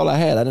class, that's all I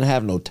had. I didn't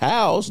have no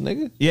towels,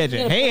 nigga. You had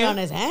your Put it on hand.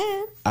 his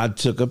hand. I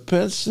took a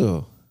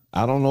pencil.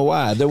 I don't know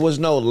why. There was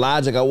no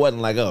logic. I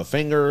wasn't like a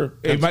finger.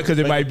 Because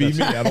it might be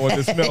me. I don't want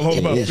to smell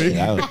on my Yeah, shit,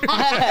 finger.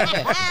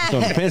 it's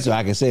on the pencil.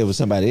 I can say it was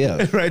somebody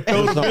else. Right, If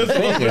it's on the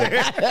finger,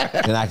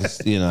 then I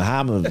can, how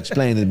I'm gonna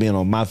explain it being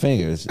on my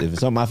fingers. If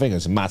it's on my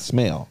fingers, it's my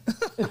smell.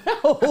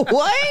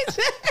 What?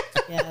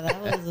 Yeah,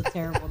 that was a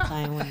terrible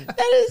time when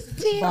That is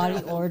terrible.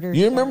 body order.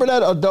 You remember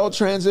that adult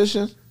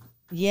transition?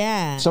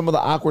 Yeah. Some of the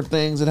awkward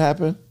things that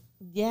happened.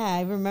 Yeah,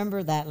 I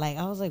remember that. Like,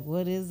 I was like,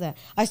 what is that?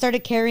 I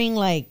started carrying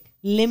like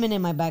lemon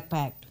in my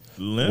backpack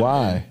Lemon.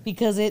 Why?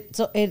 because it's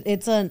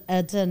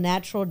a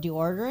natural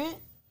deodorant.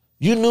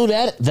 You knew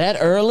that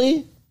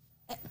early?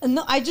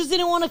 No, I just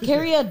didn't want to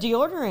carry a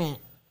deodorant.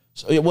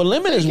 So, yeah, well,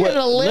 lemon is what.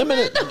 a lemon? Lemon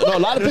is, no, a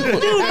lot of people.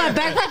 Dude, my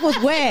backpack was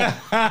wet.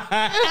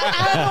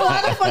 I don't know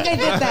why the fuck I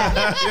did that.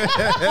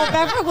 My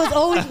backpack was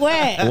always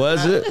wet.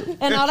 Was it?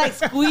 And I'll like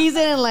squeeze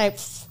it and like,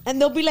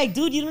 and they'll be like,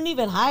 dude, you don't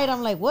even hide.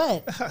 I'm like,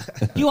 what?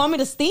 You want me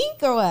to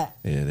stink or what?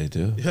 Yeah, they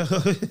do.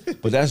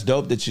 But that's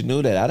dope that you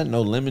knew that. I didn't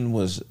know lemon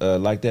was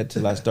like that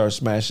till I started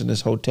smashing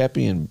this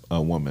Hotepian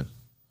woman.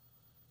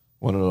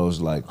 One of those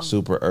like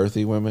super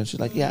earthy women. She's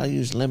like, yeah, I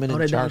use lemon Oh,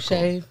 and they don't charcoal.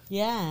 shave.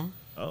 Yeah.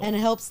 And it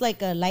helps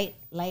like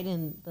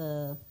lighten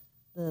the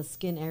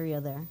skin area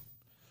there.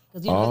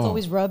 Because, you know, it's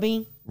always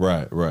rubbing.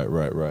 Right.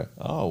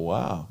 Oh,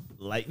 wow.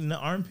 Lighten the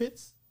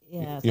armpits.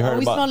 Yeah. You So I heard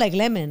always about- smell like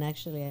lemon,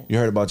 actually. You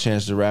heard about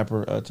Chance the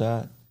Rapper,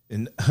 Todd?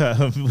 And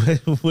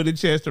what did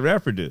Chance the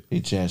Rapper do?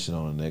 He chanced it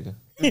on a nigga.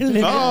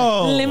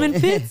 Oh, Lemon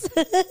pits.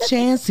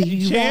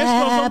 Chancey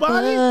Chance on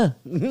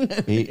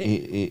somebody?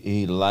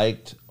 He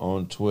liked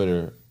on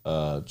Twitter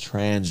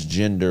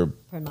transgender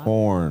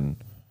porn.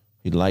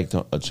 He liked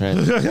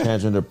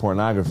transgender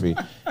pornography,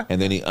 and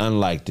then he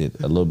unliked it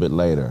a little bit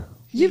later.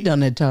 You've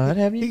done that, Todd,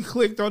 have you? He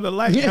clicked on the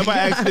like. Have I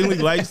accidentally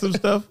liked some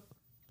stuff?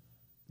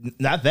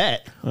 Not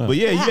that, but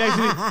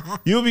yeah,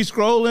 you'll be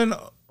scrolling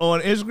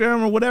on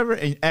Instagram or whatever,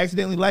 and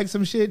accidentally like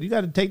some shit. You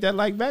got to take that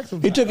like back. He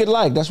Sometimes. took it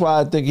like. That's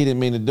why I think he didn't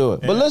mean to do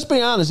it. But let's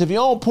be honest. If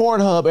you're on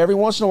Pornhub, every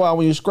once in a while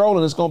when you're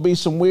scrolling, it's going to be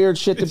some weird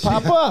shit that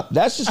pop up.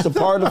 That's just a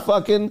part of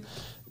fucking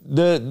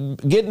the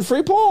getting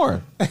free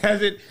porn.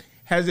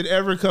 Has it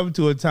ever come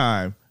to a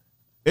time?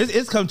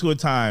 It's come to a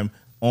time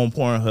on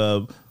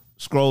Pornhub,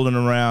 scrolling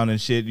around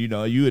and shit. You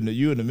know, you in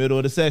the middle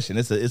of the session.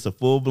 It's a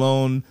full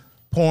blown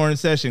porn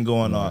session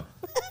going on,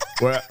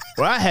 where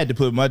I had to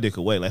put my dick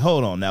away. Like,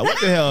 hold on now,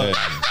 what the hell?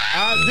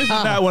 This is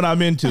not what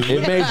I'm into.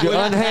 It made you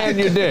unhand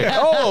your dick.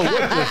 Oh,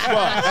 what the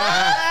fuck?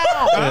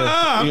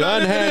 You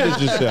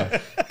unhanded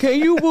yourself. Can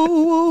you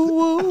woo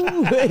woo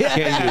woo?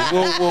 Can you?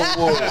 Whoa, whoa,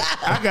 whoa.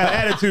 I got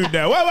attitude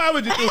now. Why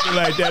would you do me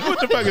like that? What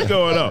the fuck is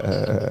going on?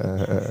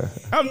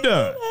 I'm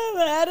done.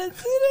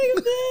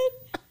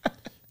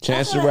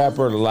 Chance the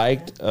Rapper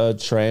liked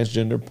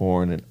transgender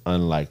porn and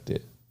unliked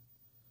it.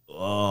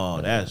 Oh,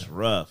 that's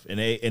rough. And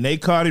they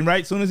caught him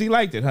right as soon as he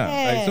liked it, huh? Like,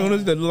 as soon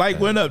as the like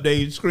went up,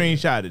 they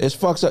screenshotted it.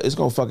 It's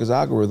gonna fuck his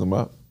algorithm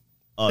up.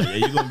 Oh yeah,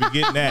 you're gonna be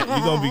getting that. You're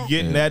gonna be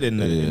getting that in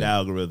the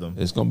algorithm.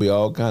 It's gonna be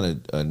all kind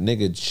of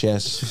nigga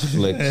chest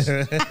flicks.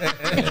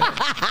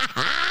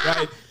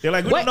 Right? They're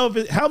like, we don't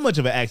know how much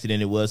of an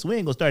accident it was, so we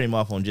ain't gonna start him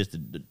off on just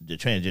the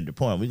transgender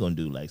porn. We're gonna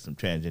do like some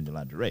transgender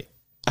lingerie.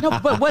 No,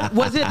 but what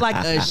was it, like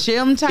a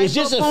shim type? It's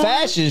just a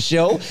fashion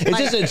show. It's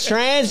just a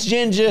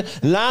transgender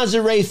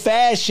lingerie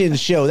fashion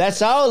show.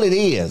 That's all it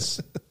is.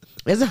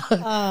 It's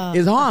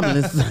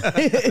harmless.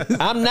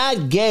 I'm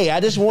not gay.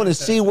 I just want to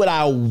see what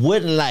I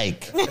wouldn't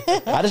like.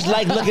 I just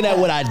like looking at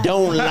what I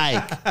don't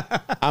like.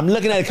 I'm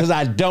looking at it because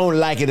I don't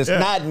like it. It's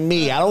not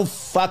me. I don't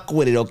fuck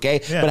with it, okay?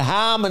 Yeah. But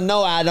how I'm going to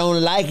know I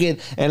don't like it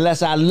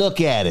unless I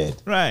look at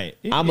it? Right.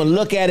 I'm going to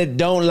look at it,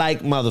 don't like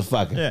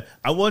motherfucker. Yeah.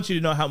 I want you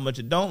to know how much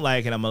I don't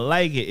like, and I'm gonna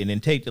like it, and then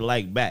take the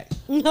like back.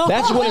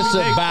 That's what it's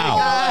about.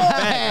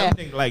 I'm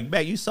taking like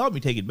back. You saw me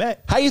take it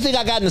back. How you think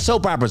I got into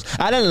soap operas?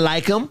 I didn't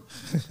like them.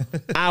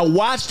 I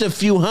watched a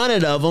few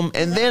hundred of them,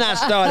 and then I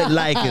started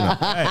liking them.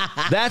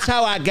 That's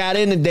how I got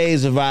into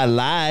Days of Our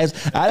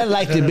Lives. I didn't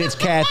like the bitch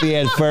Kathy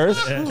at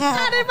first.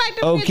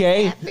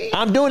 Okay?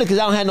 I'm doing it because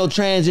I don't have no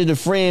transgender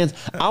friends.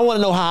 I want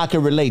to know how I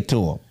can relate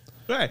to them.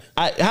 Right.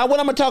 What I'm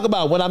going to talk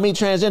about when I meet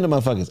transgender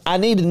motherfuckers? I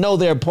need to know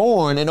their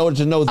porn in order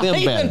to know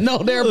them better. No,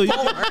 they're You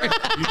porn.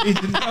 need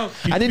to know.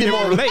 I need to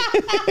know. relate.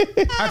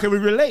 How can we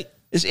relate?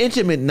 It's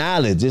intimate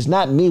knowledge. It's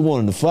not me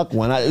wanting to fuck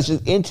one. It's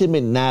just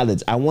intimate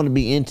knowledge. I want to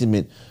be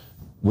intimate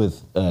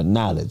with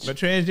knowledge. But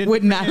transgender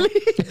With knowledge.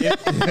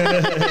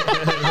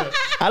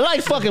 I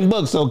like fucking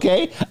books,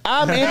 okay?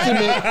 I'm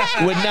intimate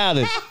with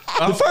knowledge.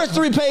 The first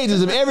 3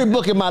 pages of every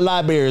book in my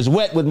library is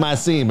wet with my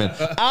semen.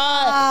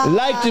 I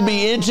like to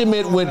be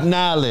intimate with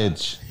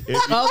knowledge. If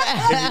you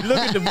look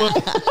at the book,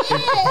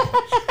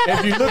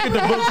 if you look at the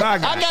books I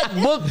got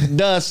book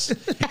dust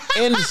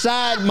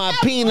inside my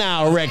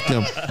penile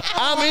rectum.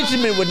 I'm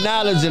intimate with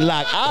knowledge and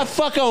like I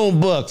fuck on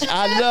books.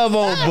 I love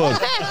on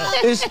books,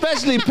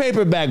 especially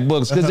paperback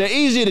books because they're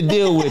easier to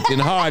deal with than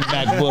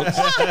hardback books.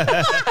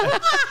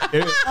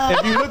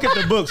 If you look at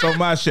the books on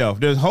my shelf,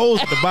 there's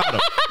holes at the bottom.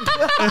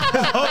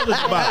 There's holes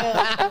at the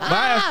bottom.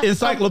 My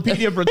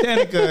Encyclopedia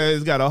Britannica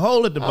has got a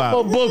hole at the I'm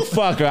bottom. a book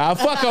fucker. I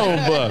fuck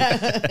on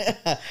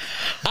books.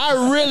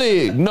 I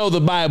really know the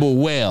Bible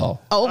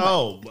well.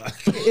 Oh,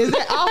 Is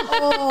it?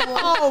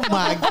 Oh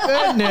my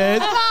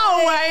goodness.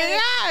 Oh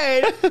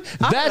my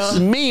God. That's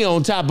me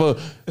on top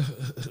of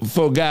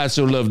For God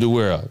So Loved the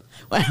World.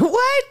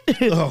 What?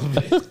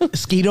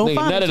 Skeet don't Nigga,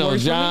 find nutted it on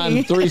works for John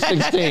me.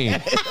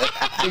 3:16.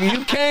 Nigga,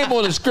 you came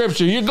on the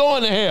scripture. You're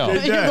going to hell.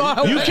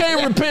 You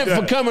can't repent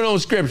for coming on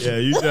scripture. Yeah,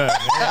 you done. That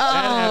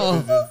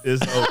happens.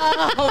 It's over.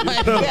 Oh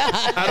my God.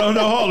 I don't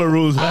know all the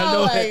rules. But I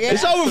know my God.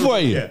 It's over for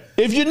you. Yeah.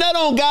 If you're not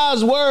on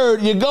God's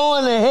word, you're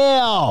going to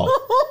hell.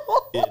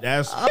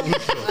 that's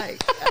crucial.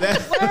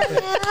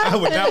 I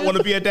would not want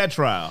to be at that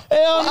trial.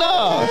 Hell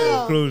no.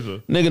 It's crucial.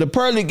 Nigga, the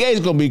pearly gate's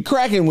gonna be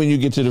cracking when you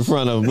get to the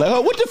front of them. Like,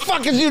 oh, what the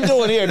fuck is you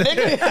doing here,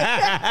 nigga?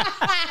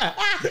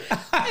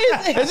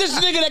 Is this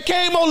nigga that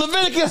came on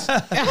Leviticus?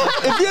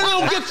 If you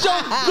don't get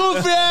your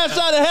goofy ass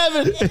out of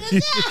heaven.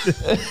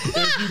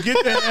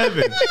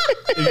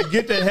 If you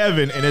get to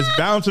heaven and it's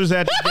bouncers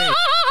at the gate,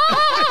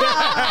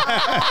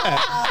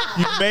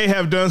 you may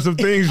have done some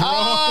things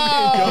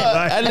wrong.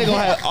 That nigga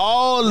gonna have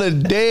all the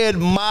dead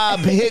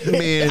mob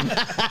hitmen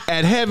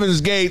at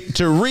Heaven's Gate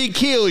to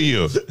re-kill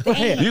you.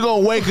 You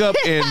gonna wake up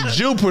in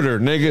Jupiter,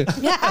 nigga.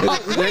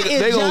 Where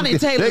is Johnny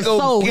Taylor's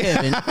soul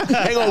heaven?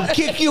 They gonna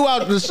kick you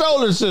out the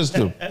solar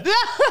system.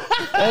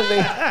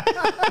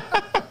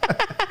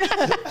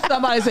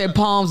 Somebody said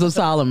Palms of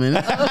Solomon.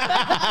 Get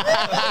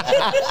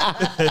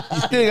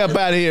up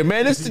out of here,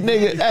 man. This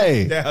nigga,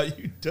 hey, Now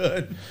you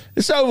done.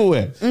 it's over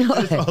with.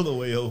 It's all the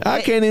way over.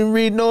 I can't even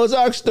read Noah's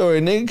Ark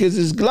story, nigga, because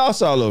it's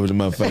gloss all over the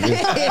motherfucker.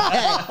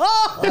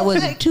 That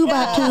was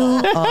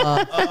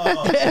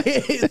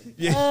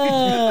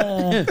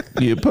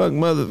 2x2. You punk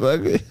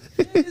motherfucker.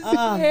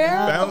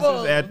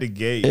 Bouncers at the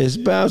gate. It's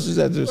bounces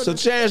at the so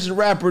Chance the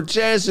Rapper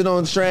chancing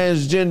on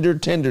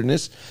transgender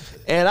tenderness,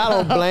 and I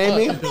don't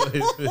blame him.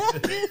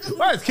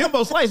 Why is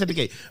Kimbo Slice at the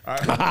gate? All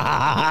right.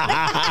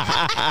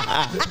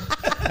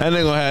 And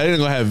they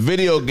gonna have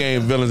video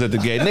game villains at the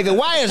gate. Nigga,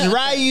 why is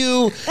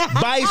Ryu,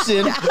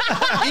 Bison,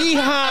 E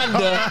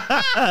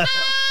Honda?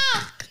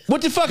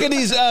 What the fuck are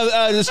these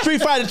the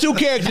Street Fighter 2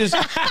 characters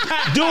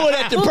doing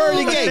at the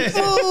pearly gate?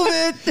 Move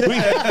it.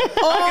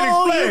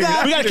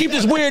 We gotta keep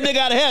this weird nigga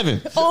out of heaven.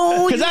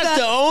 Because that's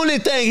the only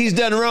thing he's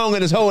done wrong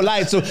in his whole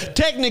life. So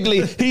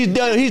technically, he's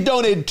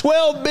donated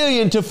 $12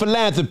 billion to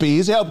philanthropy.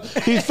 He's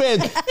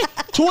fed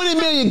 20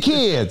 million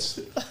kids.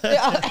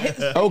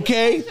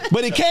 Okay?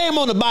 But he came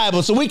on the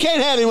Bible, so we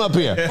can't have him up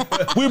here.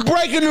 We're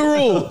breaking the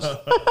rules.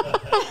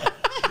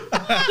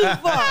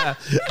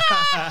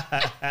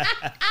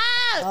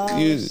 Oh,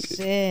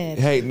 shit.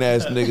 Hating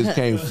ass niggas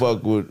can't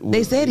fuck with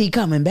They said he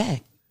coming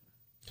back.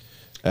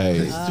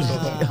 Hey.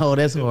 Oh,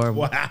 that's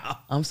horrible. Wow.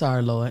 I'm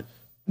sorry, Lord.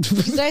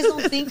 You guys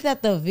don't think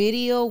that the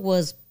video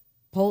was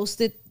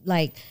posted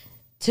like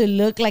to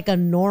look like a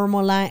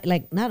normal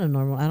like not a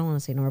normal, I don't want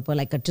to say normal, but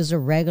like just a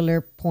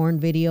regular porn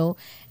video.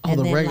 And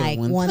the then regular like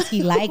ones. once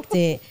he liked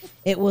it,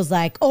 it was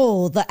like,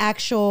 oh, the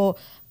actual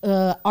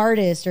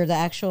artist or the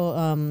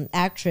actual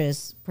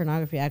actress,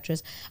 pornography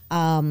actress,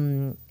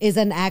 is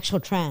an actual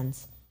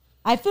trans.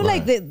 I feel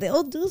like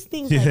they'll do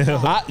things like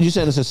that. You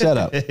said it's a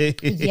setup.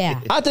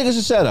 Yeah. I think it's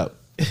a setup.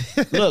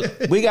 Look,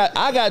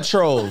 I got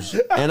trolls,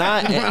 and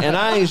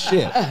I ain't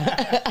shit.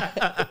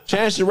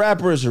 Chance the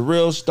Rapper is a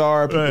real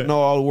star. People know,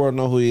 all the world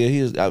know who he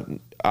is.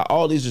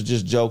 All these are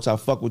just jokes. I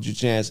fuck with you,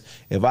 Chance.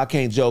 If I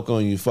can't joke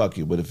on you, fuck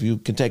you. But if you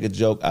can take a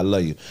joke, I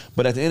love you.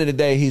 But at the end of the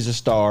day, he's a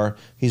star.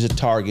 He's a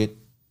target.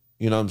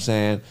 You know what I'm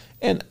saying?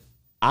 And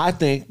I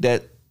think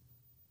that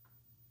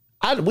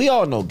we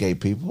all know gay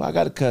people. I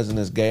got a cousin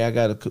that's gay. I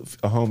got a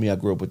homie I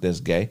grew up with that's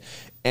gay.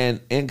 And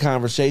in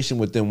conversation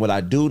with them, what I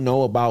do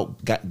know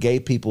about gay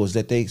people is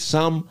that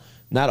some,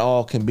 not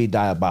all, can be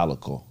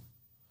diabolical.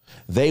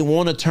 They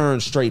want to turn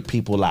straight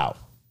people out.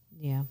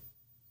 Yeah.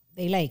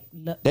 They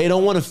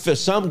don't want to feel,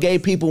 some gay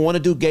people want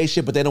to do gay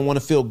shit, but they don't want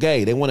to feel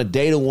gay. They want to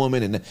date a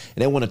woman and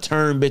they want to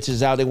turn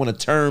bitches out. They want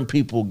to turn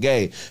people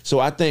gay. So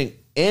I think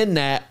in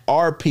that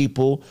are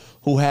people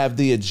who have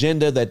the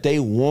agenda that they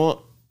want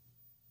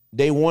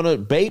to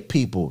bait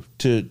people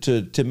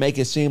to make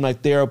it seem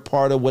like they're a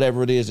part of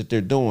whatever it is that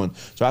they're doing.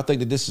 So I think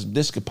that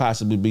this could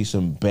possibly be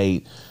some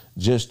bait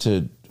just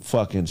to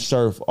fucking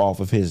surf off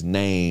of his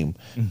name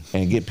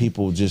and get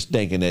people just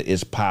thinking that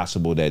it's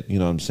possible that, you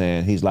know what I'm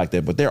saying, he's like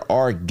that. But there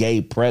are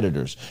gay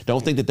predators.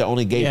 Don't think that the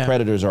only gay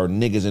predators are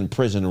niggas in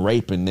prison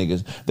raping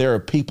niggas. There are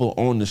people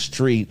on the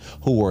street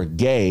who are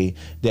gay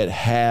that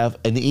have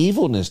an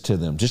evilness to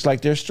them, just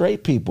like they're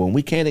straight people, and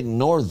we can't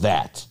ignore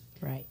that.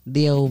 right.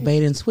 The old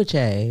bait and switch,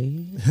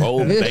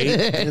 Old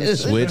bait and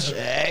switch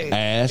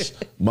ass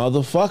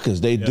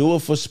motherfuckers. They do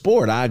it for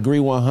sport. I agree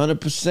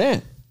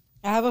 100%.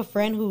 I have a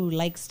friend who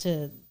likes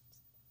to,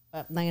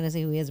 I'm not gonna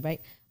say who he is,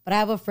 right? But I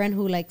have a friend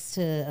who likes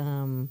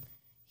to,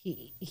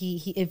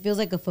 he it feels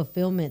like a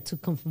fulfillment to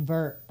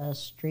convert a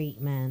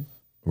straight man.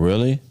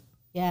 Really?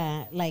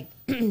 Yeah, like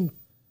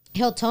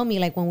he'll tell me,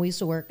 like when we used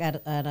to work at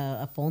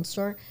a phone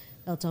store,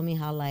 he'll tell me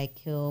how like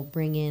he'll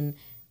bring in,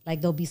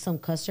 like there'll be some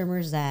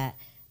customers that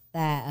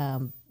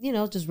you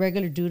know, just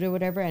regular dude or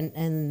whatever,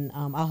 and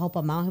I'll help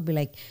him out. He'll be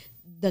like,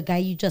 the guy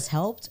you just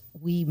helped,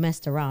 we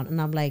messed around.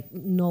 And I'm like,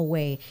 no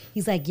way.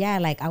 He's like, yeah,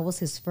 like I was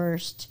his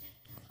first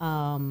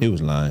He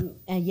was lying.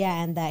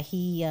 and that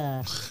he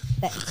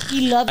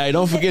loved. Hey,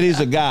 don't forget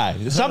he's a guy.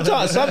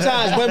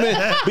 Sometimes women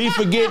be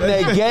forgetting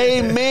that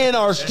gay men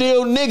are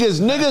still niggas.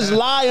 Niggas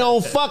lie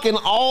on fucking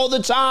all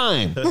the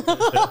time.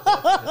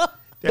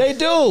 They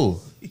do.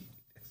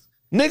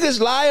 Niggas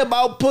lie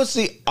about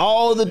pussy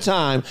all the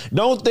time.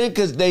 Don't think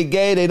because they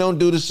gay they don't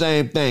do the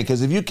same thing.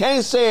 Because if you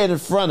can't say it in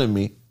front of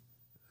me,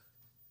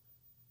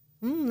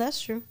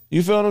 That's true.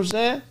 you feel what I'm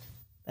saying?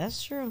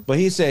 That's true. But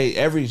he say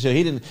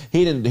he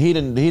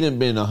didn't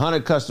been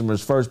 100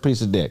 customers first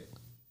piece of dick.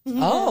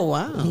 Oh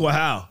wow,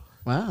 Wow.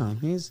 wow,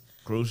 he's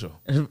Crucial.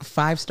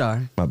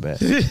 5-star. My bad.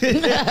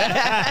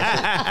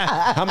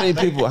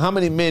 How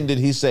many men did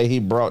he say he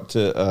brought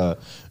to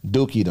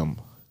Dookie them?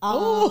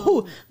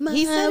 Oh,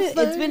 He said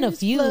it's been a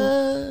few,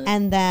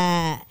 and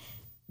that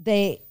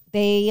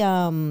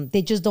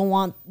they just don't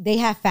want. They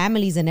have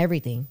families and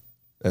everything.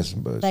 That's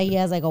some bullshit. Like he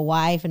has like a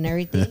wife and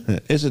everything.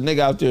 It's a nigga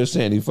out there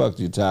saying he fucked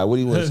you, Ty. What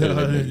do you want to say to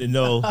that nigga?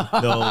 No.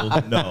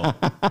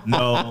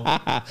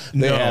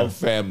 They have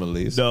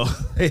families. No.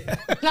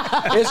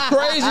 It's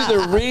crazy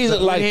the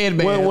reason, like,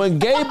 when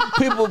gay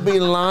people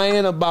be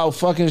lying about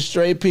fucking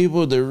straight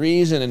people, the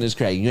reason, and it's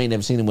crazy, you ain't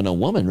never seen him with a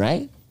woman,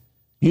 right?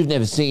 You've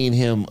never seen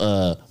him,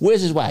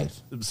 where's his wife?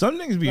 Some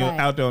niggas be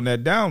out there on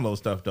that down low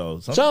stuff,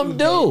 though. Some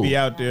niggas do. be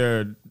out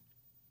there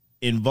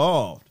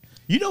involved.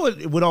 You know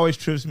what always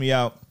trips me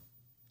out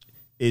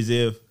is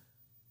if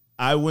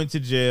I went to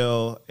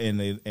jail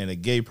and a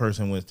gay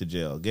person went to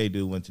jail, a gay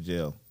dude went to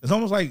jail. It's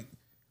almost like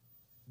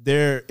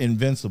they're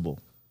invincible.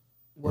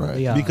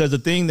 Right. Because the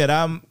thing that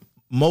I'm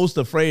most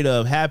afraid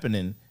of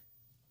happening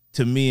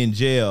to me in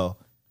jail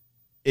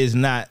is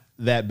not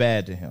that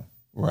bad to him.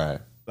 Right.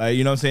 Like,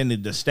 you know what I'm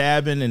saying? The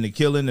stabbing and the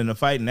killing and the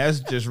fighting,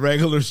 that's just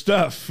regular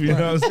stuff. You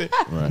know what I'm saying?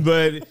 Right.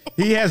 But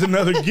he has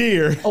another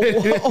gear. You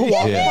know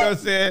what I'm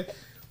saying?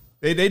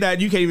 They not,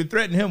 you can't even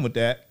threaten him with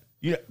that.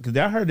 Yeah, because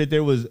I heard that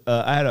there was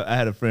I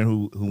had a friend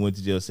who went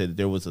to jail, said that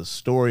there was a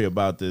story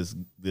about this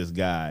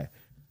guy.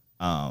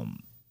 I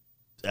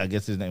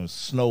guess his name was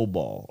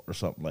Snowball or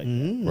something like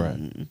that.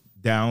 Right.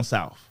 Down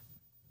south.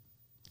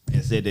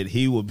 And said that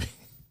he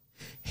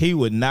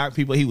would knock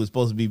people. He was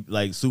supposed to be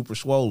like super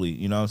swole,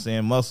 you know what I'm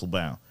saying, muscle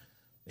bound.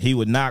 He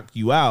would knock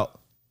you out,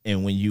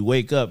 and when you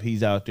wake up,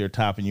 he's out there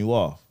topping you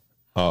off.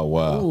 Oh,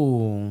 wow.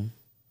 Ooh.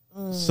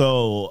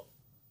 So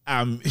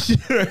I'm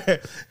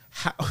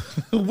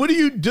what do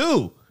you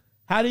do?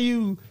 How do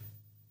you?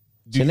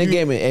 And they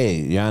gave me,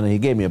 hey, Yana, he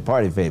gave me a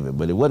party favor,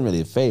 but it wasn't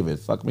really a favor. It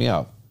fucked me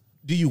up.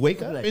 Do you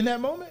wake up in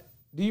that moment?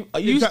 Do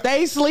you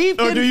stay asleep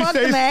Or do getting you fucked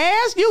in the stay-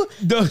 ass? You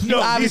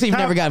obviously these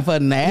never got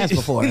fucked in the ass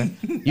before.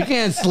 You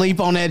can't sleep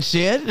on that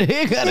shit.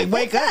 You gotta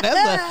wake up.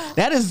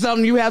 That is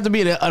something you have to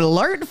be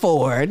alert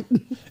for.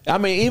 I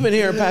mean, even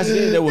here in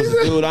Pasadena, there was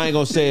a dude, I ain't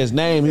gonna say his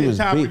name, he was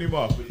Topping beat. him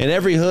off. In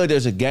every hood,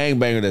 there's a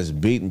gangbanger that's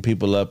beating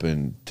people up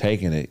and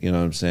taking it, you know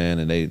what I'm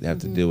saying? And they have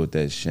to deal with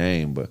that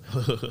shame. But,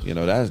 you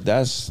know, that's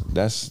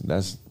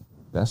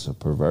a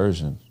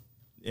perversion.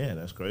 Yeah,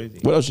 that's crazy.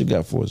 What else you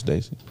got for us,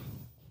 Stacey?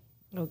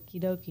 Okie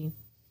dokie.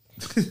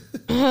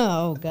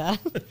 Oh God.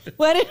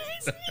 What did I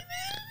say?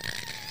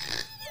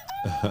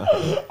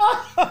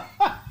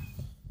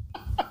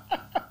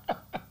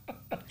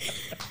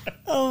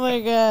 Oh my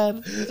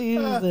God.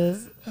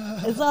 Jesus.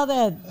 It's all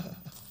that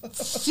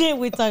shit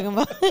we talking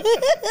about.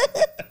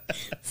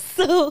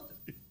 So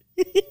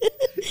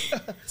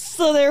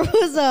there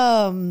was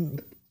oh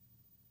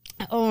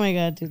my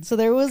God, dude. So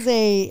there was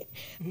a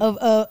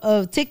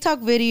TikTok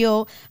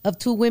video of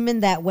two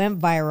women that went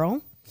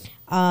viral.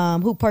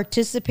 Who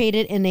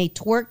participated in a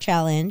twerk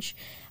challenge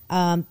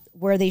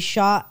where they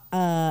shot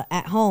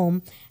at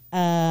home.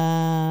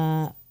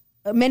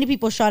 Many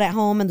people shot at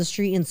home, in the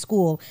street, in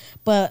school.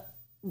 But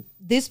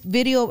this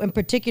video in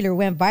particular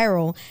went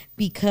viral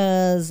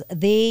because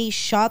they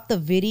shot the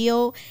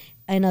video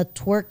in a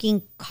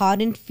twerking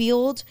cotton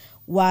field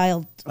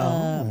while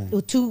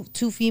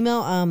two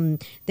female,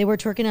 they were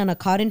twerking on a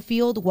cotton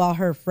field while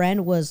her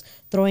friend was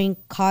throwing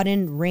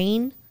cotton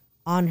rain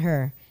on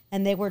her.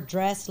 And they were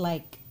dressed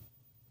like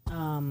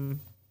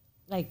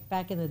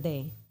back in the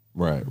day.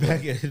 Right.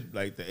 Back in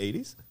like the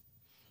 80s?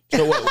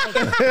 So what?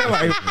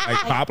 like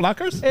pop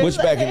lockers? Which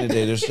back in the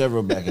day? There's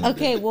several back in the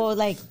day. Okay,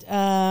 well,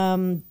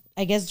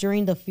 I guess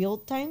during the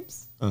field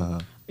times.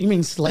 You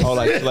mean slave? Oh,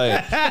 like slave.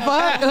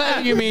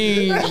 What? You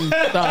mean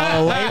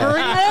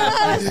slavery?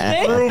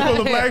 Room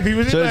full of black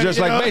people. So it's just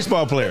like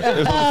baseball players.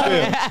 It's on the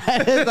field.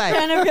 It's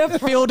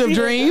like Field of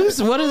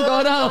Dreams. What is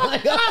going on?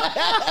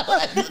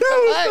 That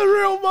was the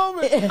real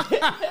moment.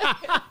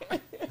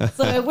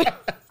 So it went,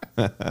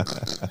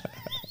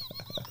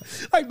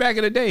 Like back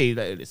in the day,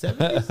 like in the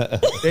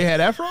 70s. They had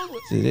afro.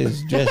 See,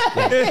 it's just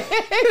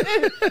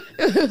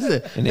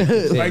and they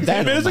kept saying Like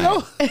 10 minutes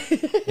ago?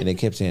 And they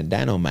kept saying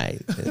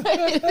dynamite.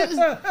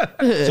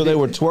 So they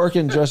were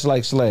twerking dressed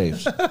like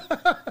slaves.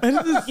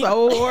 This is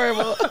so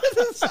horrible. This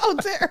is so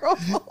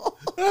terrible.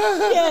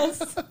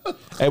 yes.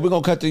 Hey, we're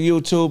going to cut to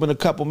YouTube in a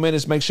couple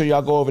minutes. Make sure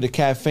y'all go over to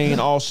Caffeine.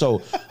 Also,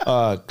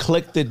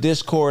 click the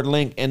Discord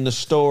link in the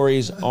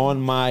stories on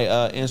my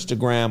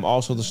Instagram.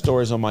 Also, the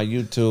stories on my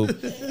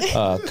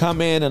YouTube.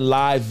 Come in and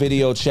live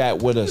video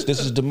chat with us. This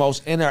is the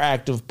most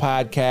interactive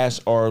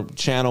podcast or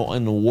channel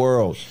in the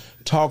world.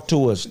 Talk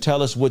to us.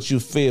 Tell us what you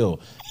feel.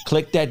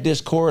 Click that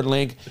Discord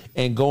link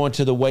and go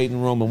into the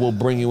waiting room, and we'll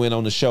bring you in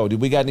on the show. Do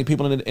we got any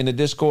people in the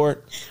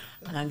Discord?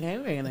 Okay,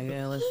 we're gonna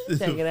go. Let's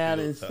check it out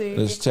and see.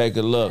 Let's take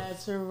a look.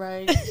 That's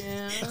right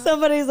now.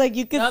 Somebody's like,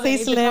 you can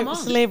say come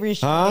slavery.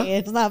 Huh?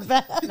 It's not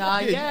bad.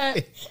 Not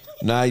yet.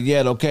 Not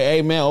yet. Okay.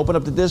 Hey, man, open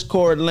up the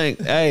Discord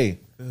link. Hey,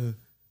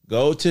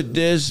 go to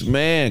this,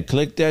 man.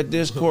 Click that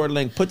Discord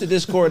link. Put the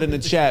Discord in the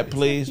chat,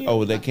 please.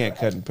 Oh, they can't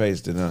cut and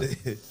paste it, huh?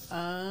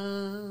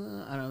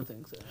 I don't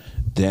think so.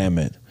 Damn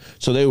it.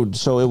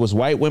 So it was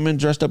white women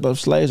dressed up as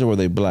slaves, or were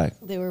they black?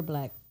 They were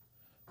black.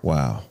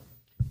 Wow.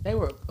 They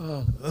were.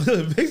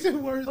 Makes it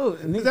worse. Oh,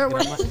 Is that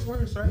worse? It's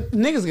worse, right?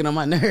 Niggas get on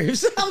my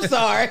nerves. I'm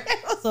sorry.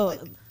 So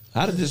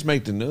How did this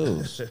make the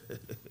news?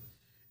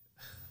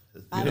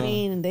 I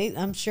mean,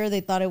 I'm sure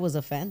they thought it was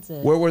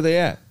offensive. Where were they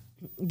at?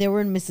 They were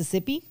in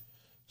Mississippi.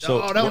 So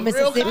that was real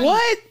Mississippi. cotton.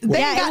 What?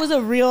 Yeah, it was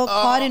a real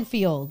cotton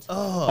field.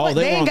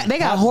 They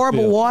got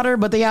horrible water,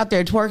 but they out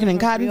there twerking in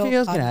cotton Real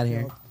fields. cotton Get out of here.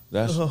 field.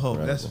 That's That's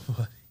incredible.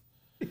 funny.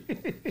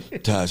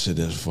 Tasha,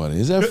 that's funny.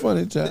 Is that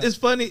funny, Tasha? It's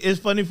funny. It's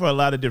funny for a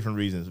lot of different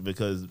reasons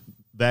because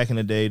back in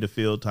the day, the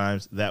field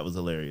times, that was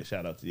hilarious.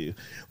 Shout out to you.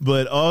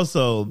 But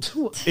also,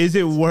 is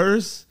it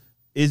worse?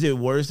 Is it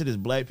worse that it's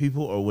black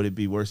people, or would it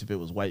be worse if it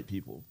was white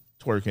people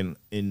twerking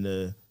in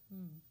the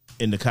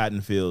cotton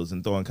fields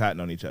and throwing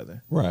cotton on each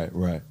other? Right.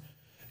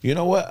 You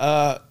know what?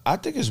 I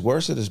think it's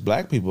worse that it's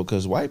black people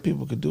because white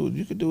people could do it.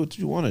 You could do what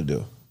you want to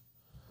do.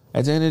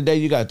 At the end of the day,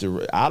 you got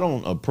the. I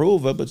don't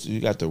approve of it, but you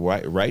got the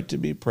right to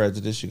be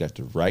prejudiced. You got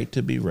the right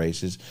to be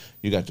racist.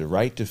 You got the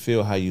right to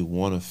feel how you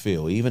want to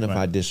feel, even if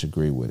I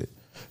disagree with it.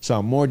 So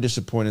I'm more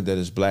disappointed that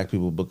it's black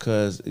people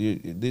because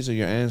these are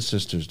your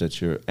ancestors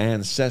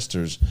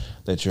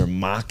that you're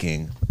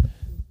mocking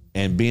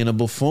and being a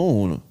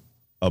buffoon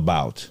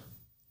about.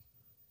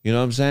 You know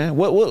what I'm saying?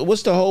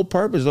 What's the whole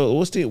purpose?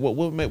 What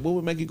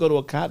would make you go to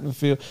a cotton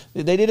field?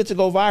 They did it to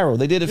go viral.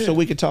 They did it so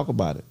we could talk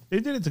about it. They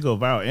did it to go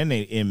viral, and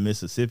they in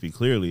Mississippi.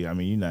 Clearly, I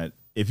mean,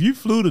 if you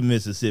flew to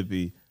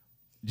Mississippi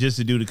just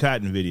to do the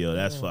cotton video,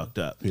 that's fucked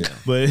up. Yeah.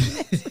 But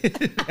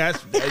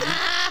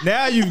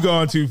now you've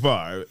gone too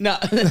far. No,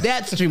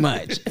 that's too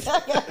much.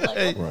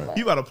 Right.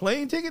 You got a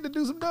plane ticket to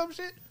do some dumb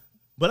shit?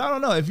 But I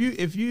don't know if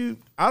you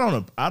I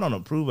don't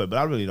approve of it, but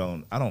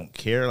I don't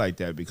care like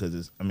that because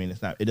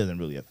it doesn't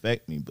really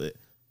affect me. But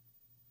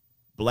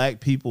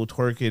black people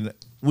twerking,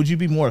 would you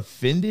be more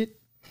offended?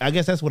 I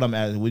guess that's what I'm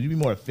asking. Would you be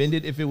more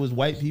offended if it was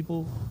white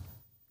people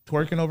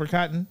twerking over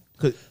cotton?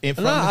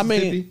 I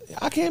mean,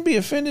 I can't be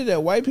offended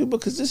at white people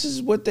because this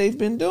is what they've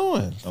been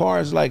doing. As far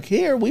as like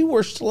here, we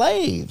were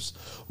slaves.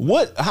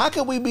 How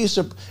could we be if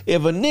a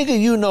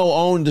nigga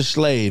owned a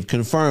slave,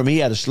 confirm he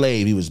had a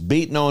slave, he was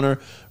beating on her,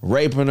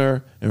 raping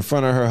her in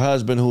front of her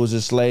husband who was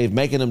a slave,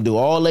 making them do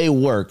all their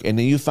work, and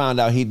then you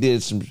found out he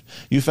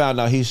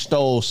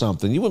stole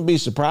something, you wouldn't be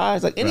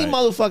surprised? Like any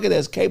motherfucker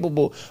that's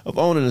capable of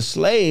owning a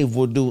slave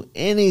will do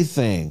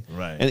anything.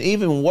 Right. And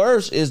even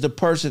worse is the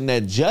person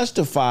that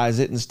justifies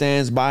it and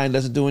stands by and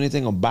doesn't do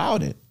anything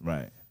about it.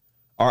 Right.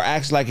 Or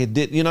acts like it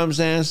did, you know what I'm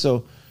saying?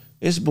 So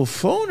it's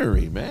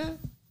buffoonery, man.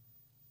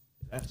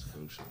 That's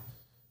crucial.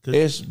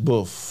 It's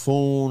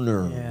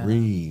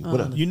buffoonery.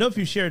 What up? You know, if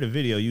you share the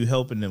video, you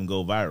helping them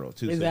go viral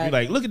too. So Exactly. if you're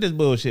like, look at this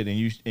bullshit, and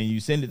you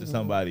send it to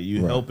somebody,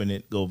 you helping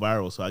it go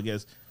viral. So I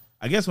guess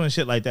when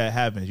shit like that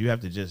happens, you have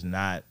to just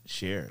not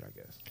share it. I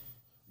guess.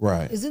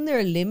 Right. Isn't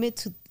there a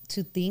limit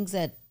to things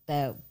that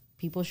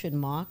people should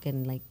mock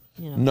and like,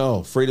 you know?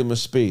 No, freedom of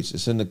speech.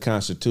 It's in the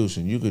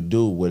Constitution. You could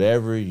do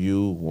whatever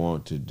you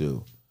want to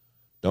do.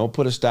 Don't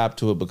put a stop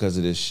to it because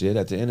of this shit.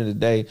 At the end of the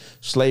day,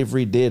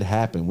 slavery did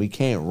happen. We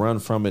can't run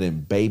from it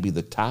and baby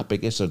the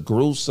topic. It's a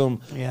gruesome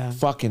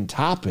fucking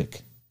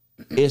topic.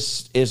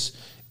 It's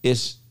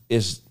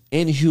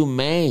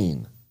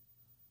inhumane.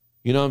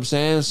 You know what I'm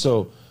saying?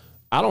 So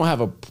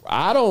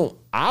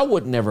I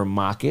would never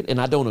mock it,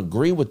 and I don't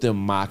agree with them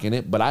mocking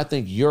it, but I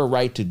think your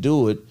right to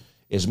do it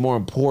is more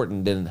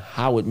important than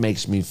how it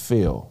makes me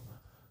feel.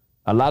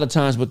 A lot of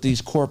times with these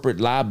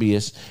corporate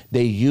lobbyists,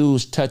 they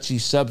use touchy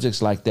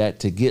subjects like that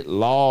to get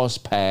laws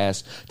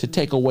passed to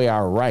take away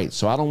our rights.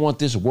 So I don't want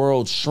this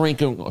world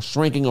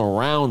shrinking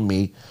around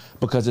me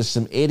because there's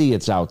some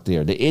idiots out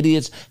there. The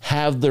idiots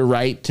have the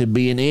right to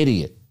be an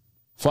idiot.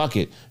 Fuck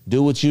it.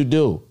 Do what you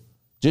do.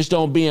 Just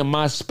don't be in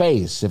my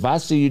space. If I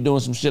see you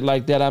doing some shit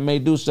like that, I may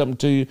do something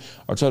to you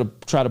or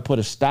try to put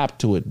a stop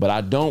to it. But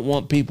I don't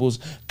want people's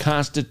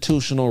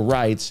constitutional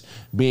rights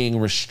being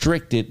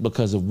restricted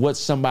because of what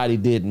somebody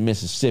did in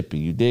Mississippi.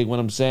 You dig what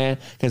I'm saying?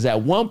 Because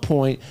at one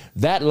point,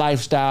 that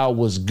lifestyle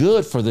was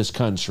good for this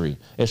country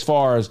as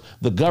far as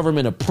the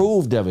government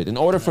approved of it. In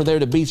order for there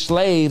to be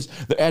slaves,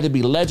 there had to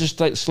be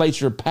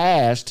legislature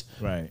passed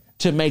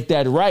to make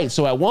that right.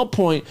 So at one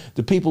point,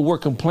 the people we're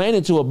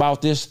complaining to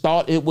about this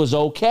thought it was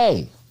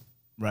okay.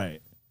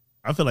 Right.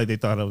 I feel like they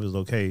thought it was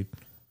okay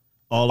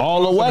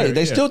all the way.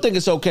 They still think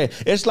it's okay.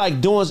 It's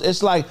like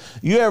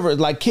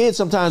kids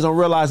sometimes don't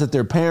realize that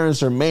their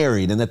parents are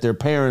married and that their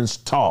parents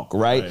talk,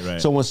 right?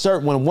 Right. So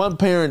when one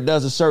parent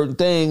does a certain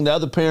thing, the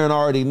other parent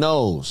already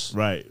knows.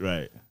 Right.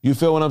 You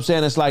feel what I'm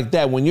saying? It's like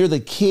that. When you're the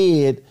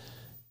kid,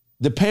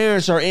 the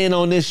parents are in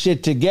on this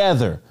shit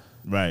together.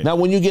 Right. Now,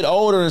 when you get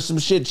older and some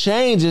shit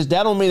changes,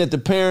 that don't mean that the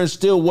parents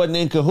still wasn't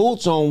in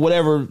cahoots on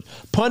whatever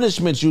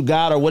punishments you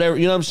got or whatever.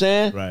 You know what I'm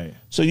saying? Right.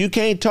 So you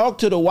can't talk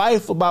to the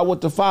wife about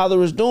what the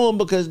father is doing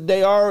because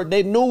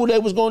they knew they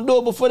was going to do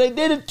it before they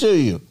did it to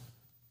you.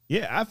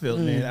 Yeah, I feel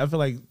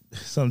like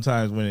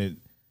sometimes when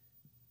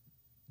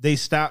they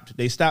stopped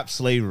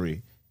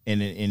slavery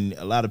and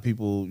a lot of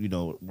people,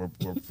 were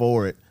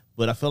for it,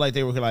 but I feel like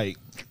they were like,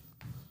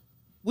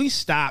 we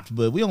stopped,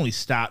 but we only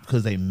stopped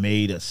because they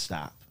made us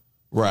stop.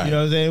 Right. You know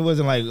what I'm saying? It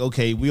wasn't like,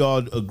 okay, we all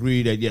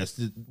agree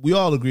that, we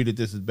all agree that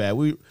this is bad.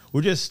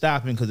 We're just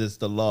stopping because it's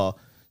the law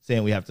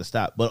saying we have to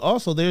stop. But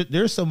also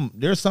there's some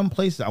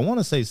places, I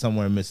want to say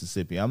somewhere in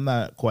Mississippi, I'm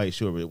not quite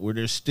sure, but where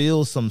there's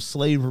still some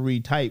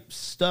slavery type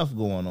stuff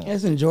going on.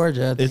 It's in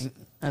Georgia,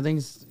 I think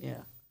it's, yeah.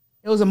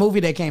 It was a movie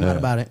that came out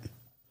about it.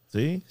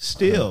 See?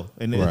 Still.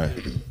 In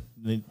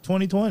the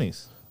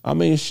 2020s. I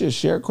mean, shit,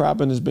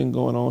 sharecropping has been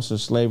going on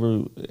since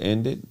slavery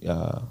ended.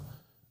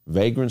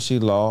 Vagrancy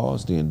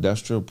laws, the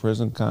industrial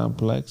prison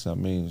complex. I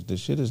mean, the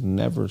shit has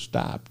never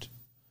stopped.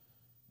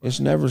 It's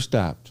never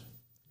stopped.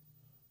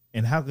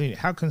 And how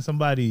can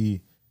somebody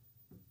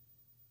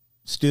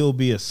still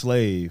be a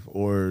slave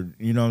or,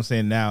 you know what I'm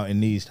saying, now in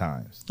these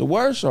times? The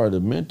worst are the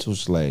mental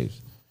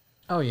slaves.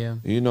 Oh, yeah.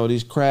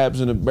 These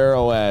crabs in the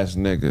barrel ass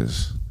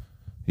niggas.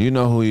 You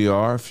know who you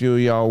are. A few of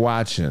y'all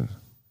watching.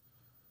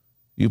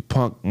 You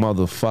punk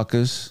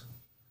motherfuckers.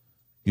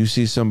 You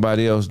see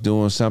somebody else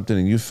doing something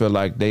and you feel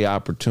like their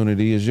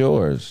opportunity is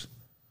yours.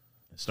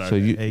 So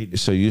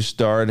you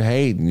start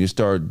hating. You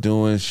start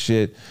doing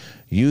shit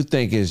you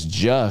think is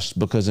just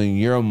because in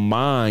your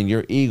mind,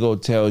 your ego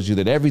tells you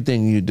that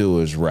everything you do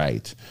is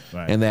right.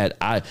 And that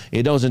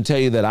it doesn't tell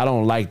you that I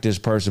don't like this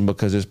person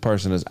because this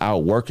person is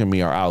outworking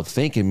me or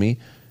outthinking me.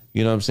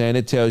 You know what I'm saying?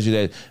 It tells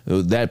you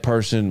that that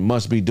person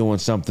must be doing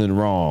something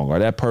wrong or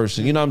that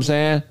person, you know what I'm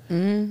saying?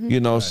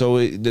 Mm-hmm. So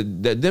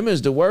them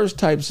is the worst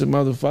types of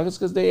motherfuckers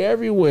because they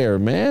everywhere,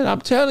 man.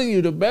 I'm telling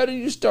you, the better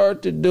you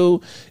start to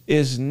do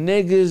is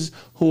niggas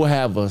who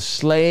have a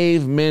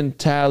slave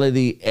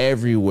mentality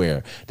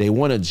everywhere. They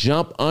want to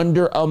jump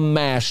under a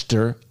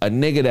master, a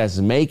nigga that's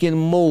making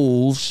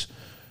moves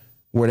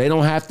where they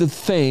don't have to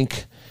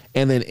think.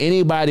 And then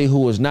anybody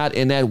who is not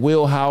in that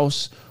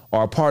wheelhouse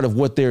or part of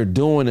what they're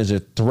doing is a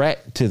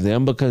threat to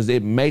them because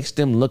it makes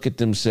them look at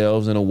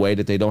themselves in a way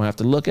that they don't have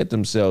to look at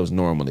themselves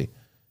normally.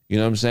 You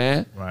know what I'm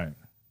saying? Right.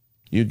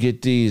 You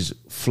get these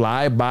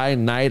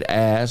fly-by-night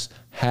ass,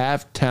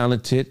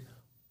 half-talented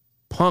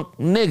punk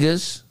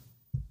niggas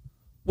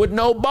with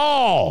no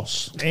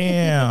balls.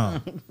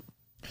 Damn.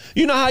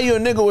 You know how you a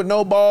nigga with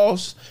no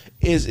balls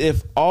is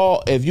if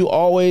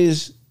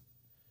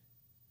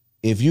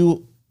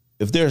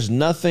there's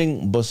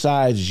nothing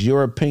besides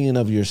your opinion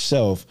of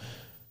yourself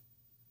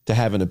to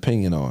have an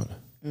opinion on.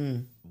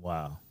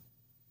 Wow.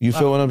 You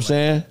feel what I'm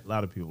saying? A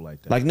lot of people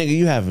like that. Like, nigga,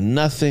 you have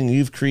nothing.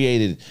 You've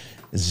created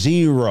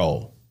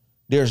zero.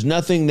 There's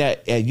nothing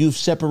that you've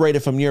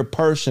separated from your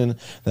person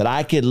that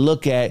I could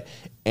look at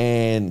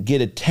and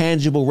get a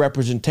tangible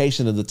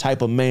representation of the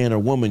type of man or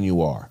woman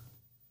you are.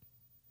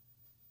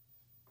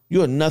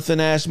 You're a nothing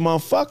ass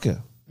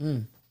motherfucker.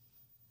 We'll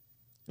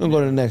go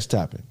to the next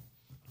topic.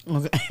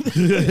 Okay.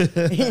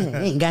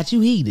 Ain't got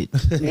you heated.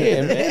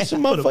 Yeah, man. It's a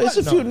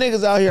few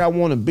niggas out here I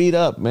want to beat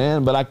up,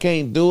 man, but I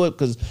can't do it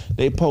because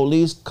they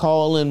police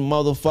calling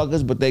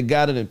motherfuckers, but they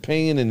got an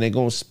opinion and they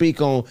gonna speak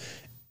on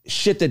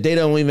shit that they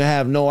don't even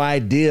have no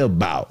idea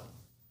about.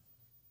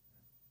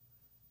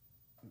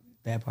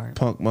 That part.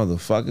 Punk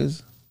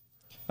motherfuckers.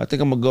 I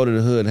think I'm gonna go to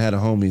the hood and have the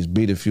homies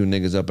beat a few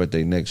niggas up at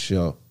their next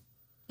show.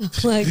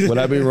 Would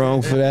I be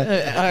wrong for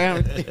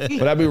that?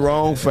 Would I be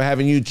wrong for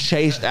having you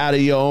chased out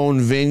of your own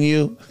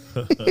venue?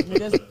 Do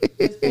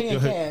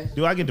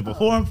I get to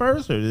perform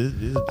first, or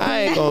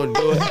I ain't gonna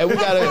do it. Hey, we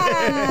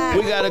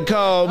got a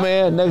call,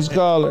 man. Next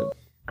caller.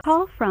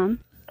 Call from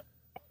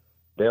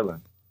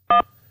Dylan.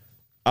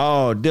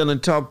 Oh,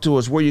 Dylan, talk to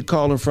us. Where you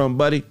calling from,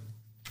 buddy?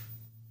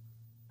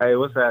 Hey,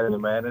 what's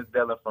happening, man? It's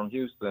Dylan from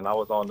Houston. I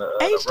was on the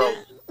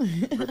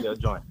road video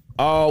joint.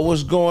 Oh,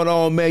 what's going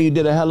on, man? You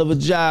did a hell of a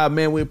job,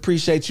 man. We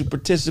appreciate you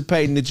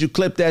participating. Did you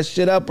clip that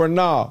shit up or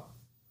no?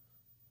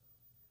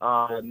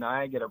 No,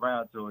 I ain't get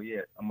around to it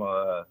yet. I'm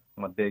gonna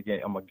dig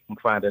in. I'm gonna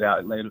find it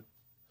out later.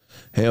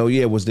 Hell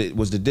yeah! Was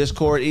the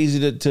Discord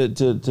easy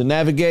to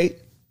navigate?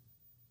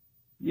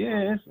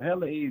 Yeah, it's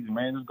hella easy,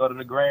 man. Just go to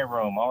the green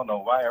room. I don't know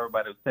why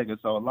everybody was taking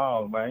so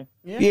long, man.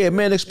 Yeah,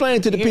 man.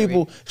 Explain to the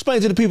people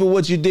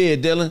what you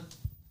did, Dylan.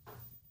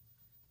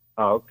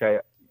 Oh, okay.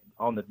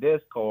 On the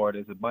Discord,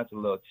 there's a bunch of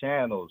little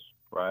channels,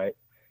 right,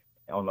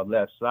 on the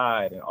left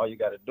side, and all you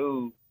got to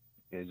do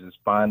is just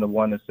find the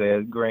one that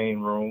says green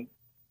room.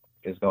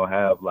 It's gonna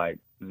have like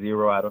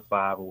 0 out of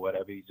 5 or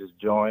whatever. You just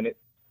join it,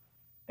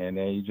 and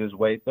then you just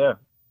wait there.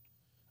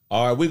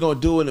 All right, we're gonna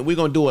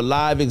do a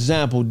live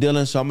example,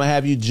 Dylan. So I'm gonna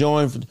have you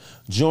join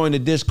the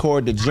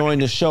Discord to join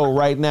the show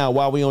right now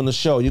while we on the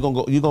show. You're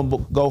gonna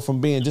go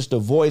from being just a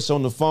voice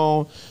on the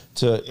phone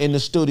to in the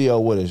studio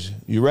with us.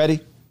 You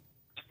ready?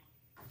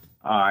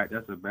 All right,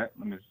 that's a bet.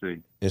 Let me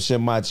see. It's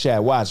in my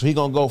chat. Watch. So he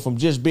gonna go from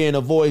just being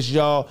a voice,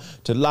 y'all,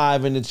 to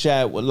live in the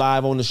chat,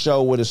 live on the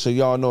show with us, so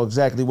y'all know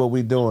exactly what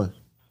we doing.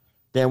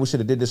 Damn, we should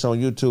have did this on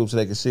YouTube so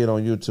they can see it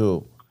on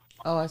YouTube.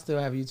 Oh, I still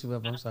have YouTube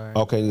up. I'm sorry.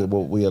 Okay,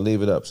 well, we'll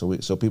leave it up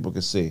so people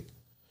can see.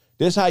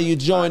 This how you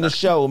join the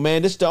show,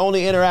 man. This is the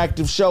only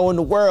interactive show in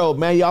the world,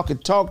 man. Y'all can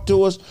talk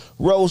to us,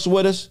 roast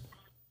with us.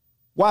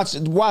 Watch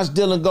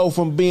Dylan go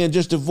from being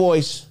just a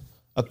voice,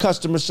 a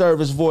customer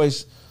service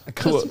voice,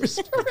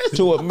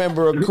 to a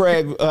member of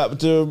Craig,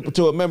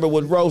 to a member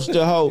with roast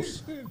the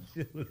host.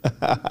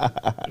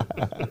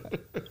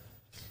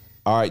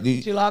 All right,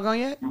 Did you log on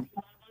yet?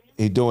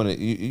 he doing it.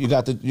 You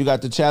got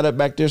the chat up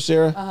back there,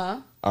 Sarah?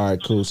 Uh-huh. All right,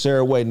 cool.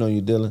 Sarah waiting on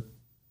you, Dylan.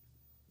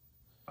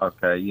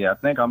 Okay, yeah, I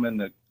think I'm in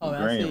the I see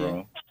green it.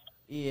 room.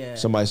 Yeah.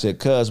 Somebody said,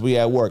 "Cuz we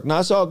at work."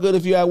 Now it's all good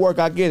if you at work.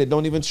 I get it.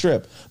 Don't even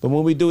trip. But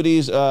when we do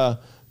these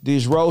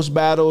roast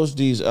battles,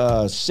 these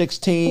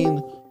 16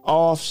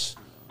 offs,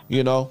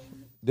 you know,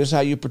 this is how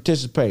you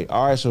participate.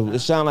 All right. So it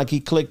sounds like he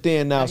clicked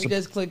in now. He So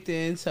just clicked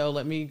in, so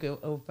let me go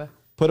over.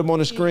 put him on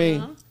the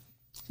screen.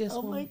 Just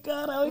Oh one. my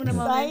God, I'm moment.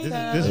 excited.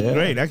 This is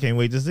great. I can't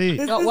wait to see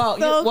it. Oh, well,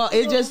 so well,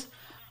 it just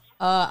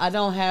I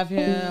don't have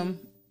him.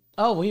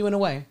 Oh, well, he went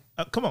away.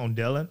 Come on,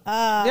 Dylan.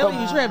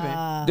 Dylan, you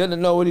tripping?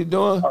 Didn't know what he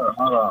doing.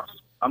 Hold on.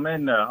 I'm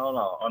in there. Hold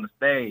on the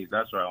stage.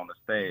 That's right, on the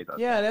stage.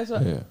 Yeah, that's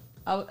what. Yeah.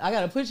 I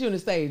got to put you on the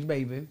stage,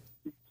 baby.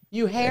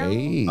 You Harold?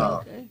 Hey.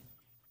 Okay.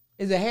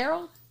 Is it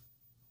Harold?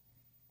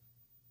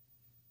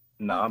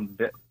 No,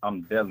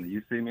 I'm Dylan.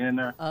 You see me in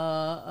there?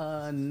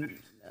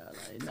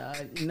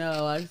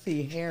 No, I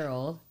see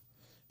Harold.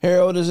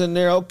 Harold is in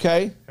there.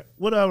 Okay.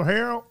 What up,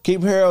 Harold?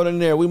 Keep Harold in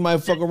there. We might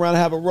fuck around and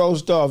have a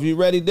roast off. You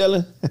ready,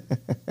 Dylan?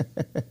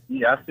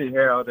 Yeah, I see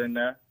Harold in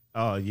there.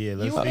 Oh yeah,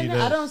 let's You see in this.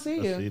 there? I don't see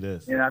you. Let's see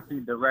this. And I see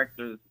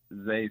director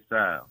Zay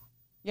Sal.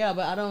 Yeah,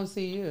 but I don't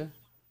see you.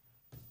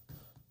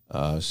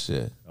 Oh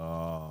shit.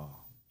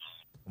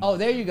 Oh,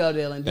 there you go,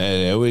 Dylan.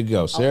 Hey, there we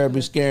go. Sarah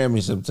be scaring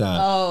me sometimes.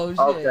 Oh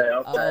shit.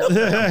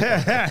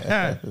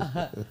 Okay.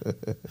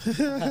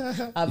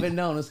 I've been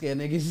known to scare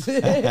niggas.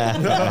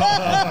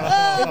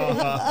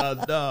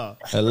 Duh.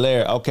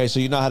 Hilarious. Okay, so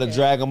you know how to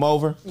drag them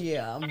over,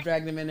 Yeah, I'm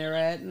dragging them in there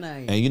at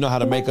night. and you know how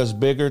to make us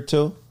bigger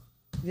too.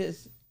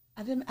 Just,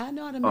 I know how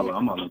to Hold make. on,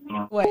 I'm on the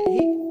phone. Wait,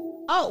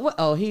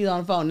 he's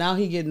on the phone now.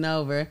 He getting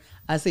over.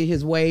 I see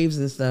his waves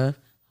and stuff.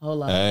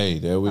 Hold on. Hey,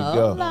 there we Hold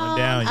go. on. Going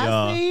down, I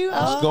y'all. see you.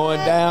 It's going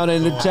down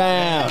in the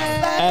town.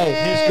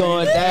 Hey, it's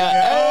going down.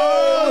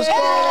 Hey, what's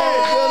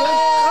going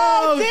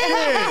on,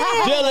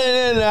 Dylan?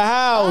 Dylan in the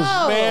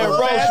house, man.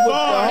 Roast with the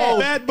host.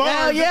 Bad boy.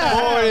 Hell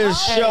yeah. Morning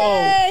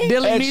show.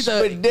 Dylan needs to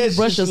brush your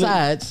Expeditiously.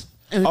 sides.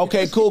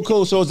 Okay,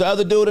 cool. So is the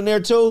other dude in there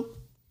too?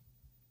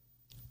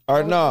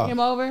 Or Bring him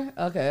no? over.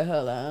 Okay,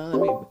 hold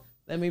on.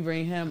 Let me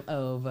bring him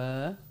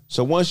over.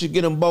 So once you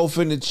get them both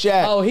in the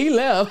chat, Oh, he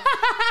left.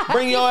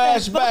 bring your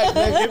ass back,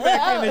 nigga. Get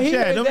back in the He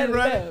chat. went Don't be down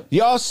running. left.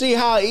 Y'all see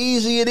how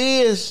easy it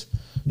is?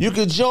 You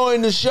can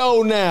join the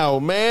show now,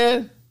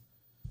 man.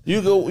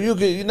 You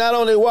can not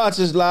only watch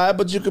us live,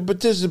 but you can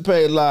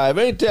participate live.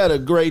 Ain't that a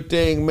great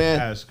thing, man?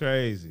 That's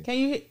crazy. Can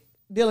you,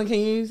 Dylan? Can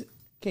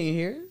you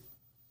hear?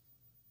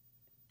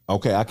 Us?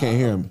 Okay, I can't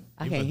hear him.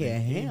 I can't hear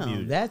him.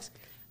 muted. That's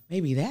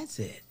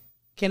it.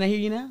 Can I hear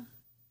you now?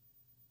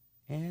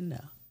 And no.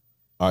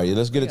 All right,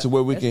 let's get it to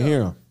where we Let's can go.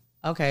 hear him.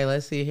 Okay,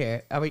 let's see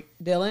here. Are we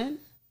Dylan?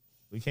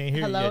 We can't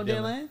hear Hello, you yet,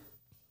 Dylan.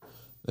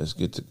 Let's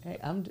get to Hey,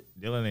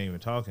 Dylan ain't even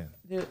talking.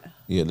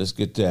 yeah. Let's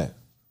get that.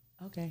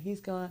 okay.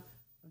 He's going.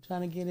 I'm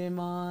trying to get him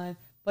on,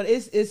 but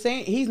it's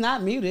saying he's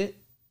not muted,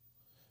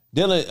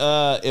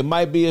 Dylan, it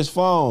might be his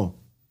phone.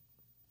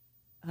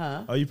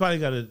 huh? Oh, you probably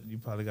gotta,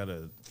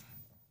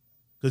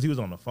 because he was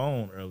on the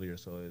phone earlier.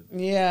 So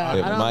Yeah,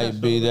 It I don't might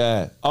know. be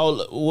that.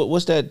 Oh,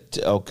 what's that?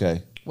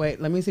 Okay,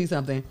 Wait, let me see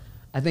something.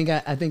 I think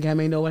I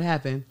may know what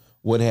happened.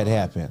 what had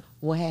happened?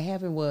 What had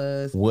happened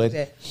was What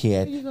that- had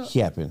Here you go.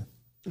 happened?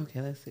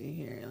 Okay, let's see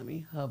here. Let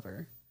me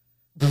hover.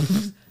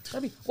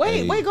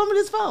 Wait, go to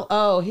this phone.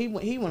 Oh, he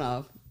went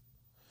off.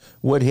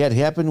 What had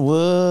happened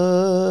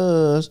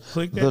was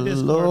Click that the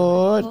Discord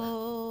Lord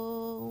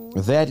Oh,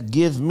 that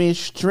give me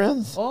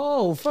strength.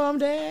 Oh, from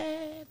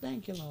there.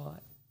 Thank you, Lord.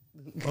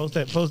 post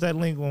that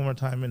link one more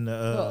time in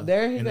the. Oh,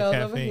 there he in the goes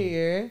over caffeine.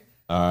 here.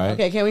 All right.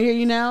 Okay, can we hear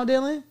you now,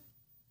 Dylan?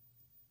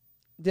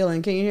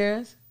 Dylan, can you hear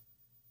us?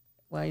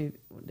 Why you,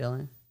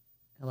 Dylan?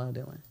 Hello,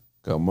 Dylan.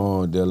 Come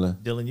on, Dylan.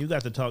 Dylan, you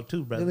got to talk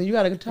too, brother. Dylan, you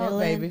gotta talk, Dylan,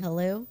 baby.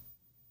 hello.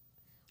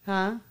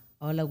 Huh?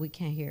 Oh, look, we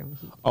can't hear him.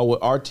 Oh, well,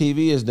 our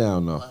TV is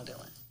down though.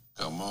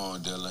 Come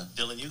on, Dylan.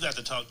 Dylan, you got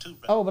to talk too,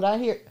 brother. Oh, but I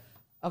hear.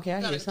 Okay,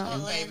 I hear something.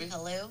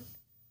 Hello.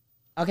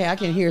 Okay, I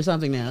can hear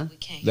something now.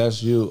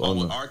 That's you on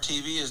the. Our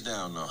TV is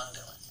down though.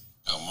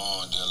 Come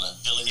on,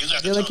 Dylan. Dylan, you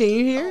got Dylan, can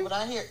you hear? But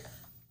I hear.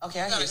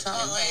 Okay, I hear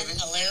something, baby.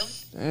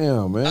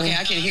 Damn, man. Okay,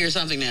 I can hear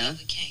something now.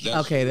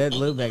 Okay, that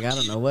loopback. I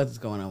don't know what's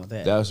going on with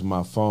that. That's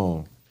my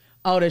phone.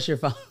 Oh, that's your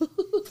phone.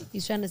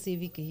 He's trying to see if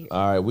he can hear.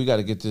 All right, we got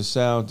to get this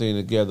sound thing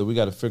together. We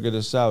got to figure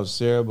this out,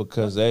 Sarah,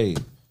 because hey,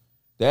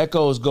 the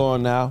echo's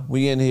going now.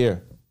 We in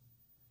here.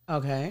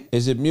 Okay.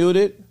 Is it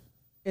muted?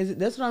 Is it?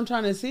 That's what I'm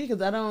trying to see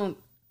because I don't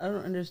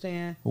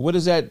understand. What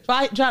is that?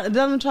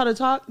 Dylan, try to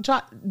talk.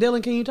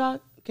 Dylan, can you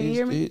talk? Can you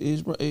hear me?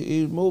 He's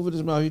moving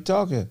his mouth. He's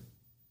talking.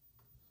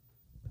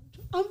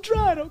 I'm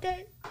trying.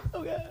 Okay.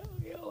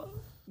 Hello.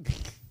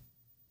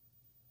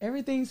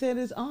 Everything said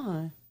it's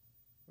on.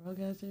 All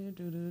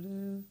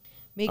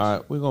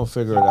right, we're gonna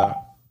figure it out.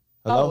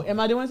 Hello. Oh, am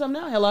I doing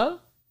something now? Hello,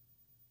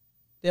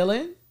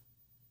 Dylan.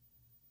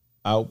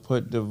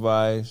 Output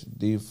device,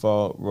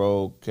 default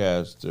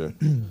roadcaster.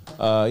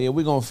 Yeah,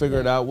 we're gonna figure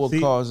it out. We'll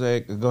call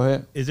Zach. Go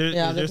ahead. Is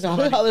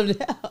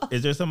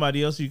there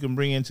somebody else you can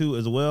bring in too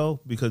as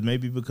well? Because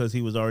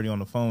he was already on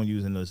the phone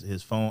using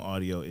his phone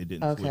audio, it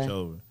didn't switch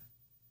over.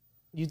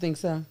 You think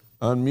so?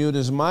 Unmute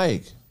his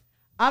mic.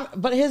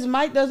 But his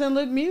mic doesn't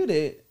look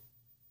muted.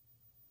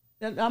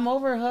 I'm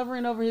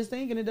hovering over his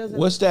thing and it doesn't.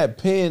 What's that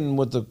pin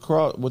with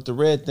the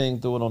red thing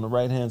through it on the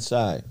right hand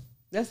side?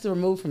 That's the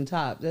remove from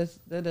top. That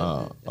doesn't.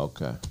 Oh,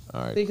 okay.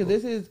 All right. See, because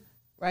this is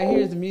right here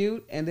is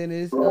mute and then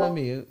it's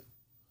unmute.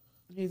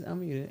 He's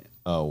unmuted.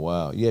 Oh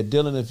wow. Yeah,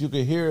 Dylan, if you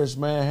could hear us,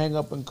 man, hang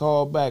up and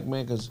call back,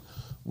 man, because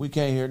we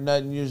can't hear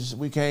nothing.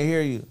 We can't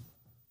hear you.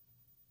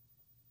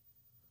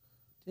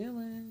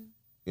 Dylan.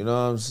 You know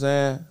what I'm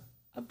saying?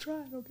 I'm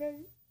trying, okay?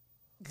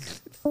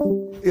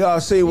 Y'all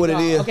see what it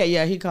is? Okay,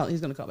 yeah, he's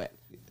gonna call back.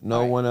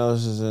 No one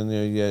else is in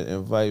there yet.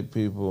 Invite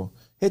people.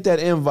 Hit that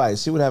invite.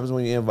 See what happens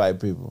when you invite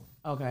people.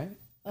 Okay.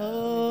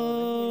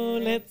 Oh,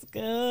 let's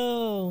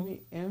go.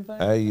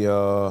 Invite. Hey,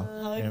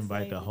 y'all.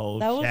 Invite the whole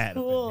That was chat.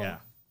 cool. Yeah.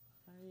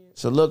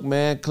 So look,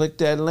 man, click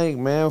that link,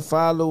 man.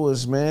 Follow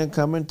us, man.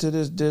 Come into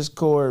this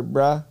Discord,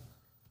 bruh.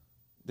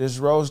 This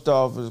roast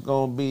off is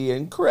gonna be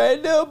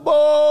incredible.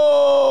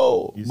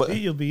 See,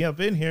 you'll be up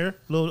in here.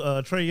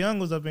 Little Trey Young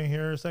was up in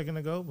here a second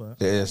ago, but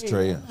yeah, it's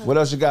Trey. What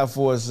else you got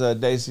for us,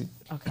 Daisy?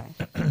 Okay.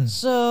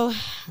 So,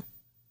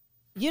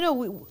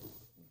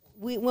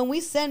 we when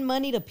we send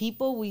money to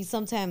people, we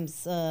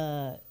sometimes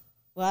I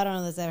don't know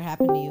if that's ever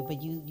happened to you,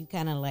 but you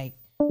kind of like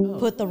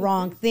put the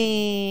wrong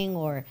thing,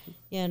 or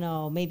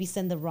maybe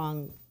send the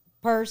wrong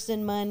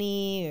person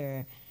money,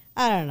 or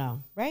I don't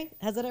know, right?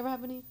 Has that ever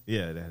happened to you?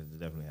 Yeah, that has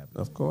definitely happened.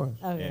 Of course.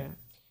 Okay. Yeah.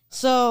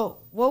 So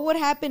what would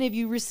happen if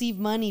you receive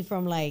money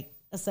from like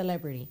a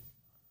celebrity?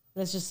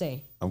 Let's just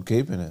say. I'm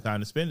keeping it. Time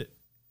to spend it.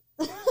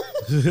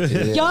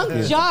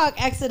 Young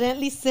Jock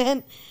accidentally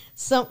sent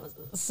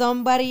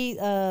somebody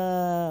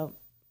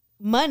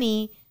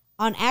money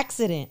on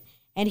accident,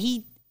 and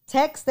he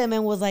texted them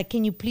and was like,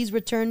 "Can you please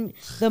return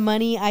the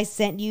money I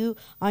sent you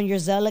on your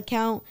Zelle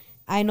account?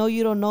 I know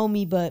you don't know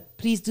me, but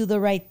please do the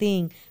right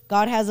thing.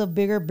 God has a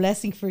bigger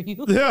blessing for you."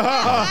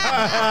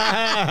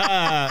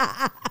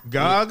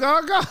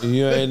 God.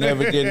 You ain't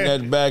never getting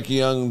that back,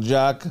 Young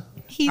Jock.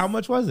 How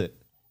much was it?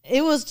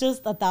 It was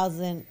just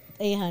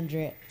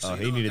 1,800. Oh,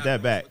 he needed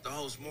that back. The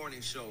host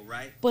morning show,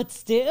 right? But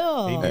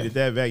still, He needed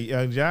that back,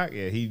 Young Jock.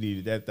 Yeah, he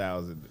needed that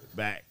 1,000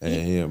 back.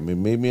 Hey,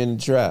 meet me in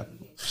the trap.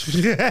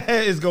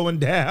 It's going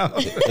down.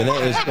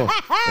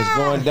 It's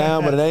going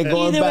down, but it ain't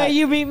going either back. way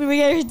you meet me,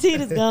 guaranteed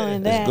it's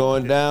going down. It's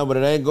going down, but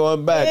it ain't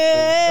going back.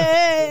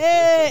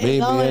 Hey, Meet it's me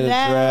going in the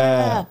down.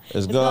 trap.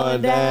 It's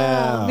going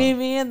down. Meet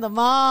me in the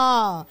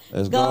mall.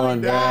 It's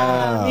going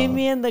down. Meet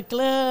me in the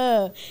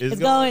club. It's going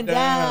going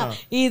down. down.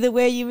 Either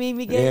way you meet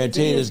me,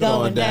 Guaranteed it's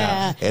going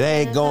down. It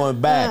ain't going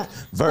back.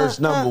 Verse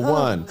number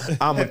 1.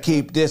 I'ma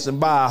keep this and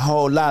buy a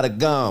whole lot of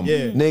gum.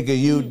 Yeah. Nigga,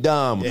 you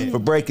dumb for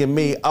breaking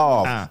me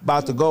off.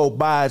 About to go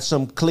buy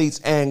some cleats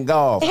and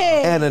golf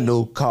and a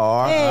new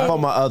car for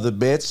my other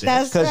bitch.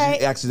 That's Cause right.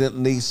 you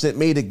accidentally sent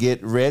me to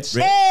get rich.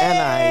 And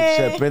I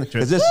ain't tripping.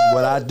 Cause this is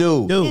what I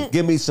do.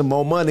 Give me some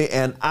more money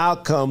and I'll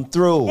come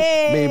through.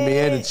 Meet me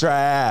in the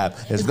trap.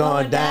 It's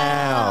going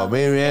down.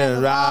 Meet me in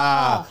the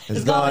ride.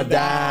 It's going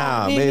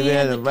down. Meet me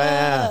in the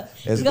ride.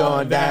 It's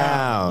going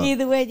down.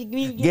 Either way you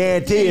meet me,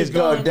 Guarantee it's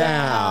going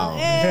down.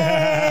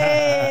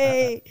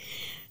 Hey.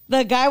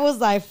 The guy was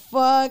like,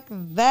 "Fuck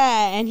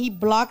that," and he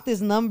blocked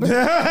his number. He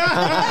didn't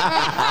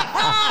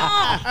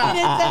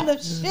send the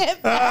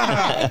shit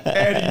back.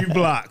 And you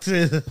blocked.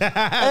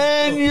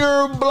 And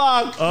you're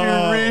blocked, you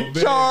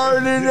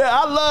retarded.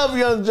 I love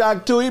Young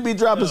Jock too. He be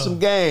dropping some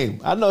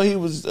game. I know he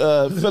was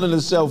feeling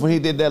himself when he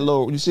did that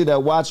little. You see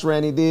that watch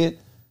rant he did?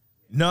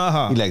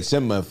 No. He like,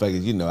 some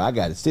motherfuckers, I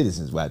got a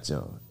Citizens watch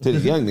on. To the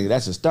young nigga,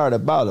 that's a starter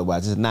baller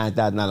watch. It's a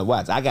 $9,000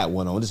 watch. I got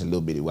one on. Just a little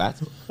bitty watch.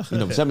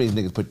 Some of these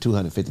niggas put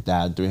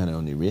 $250,000, $300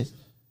 on their wrist.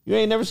 You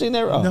ain't never seen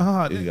that? Oh,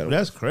 No,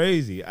 that's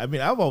crazy. I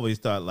mean, I've always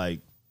thought like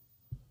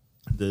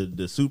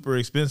the super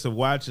expensive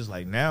watches,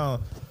 like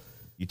now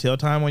you tell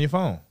time on your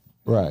phone.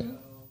 right.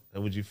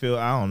 Would you feel?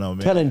 I don't know,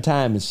 man. Telling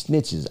time is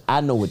snitches.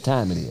 I know what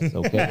time it is,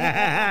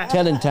 okay?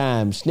 Telling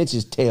time,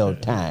 snitches tell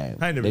time.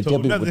 I ain't never They tell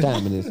told people what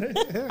nothing.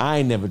 time it is. I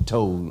ain't never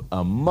told a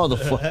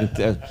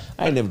motherfucking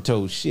I ain't never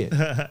told shit.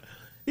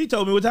 He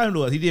told me what time it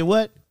was. He did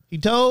what? He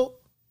told?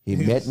 He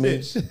met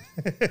me.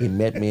 He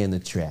met me in the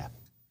trap.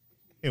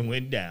 And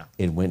went down.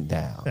 It went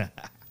down.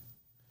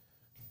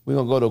 We're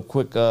gonna go to a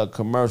quick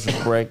commercial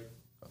break.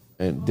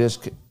 And this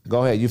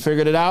go ahead. You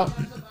figured it out?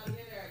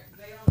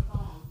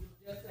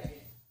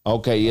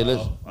 Okay, yeah,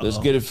 let's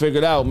get it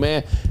figured out,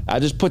 man. I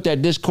just put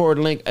that Discord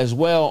link as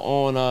well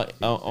on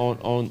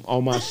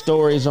my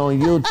stories on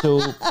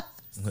YouTube.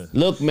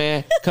 Look,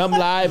 man, come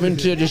live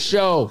into the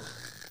show.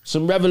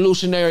 Some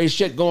revolutionary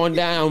shit going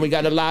down. We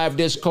got a live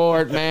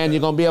Discord, man.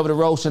 You're gonna be able to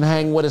roast and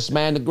hang with us,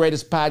 man. The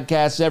greatest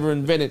podcast ever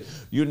invented.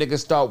 You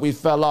niggas thought we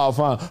fell off,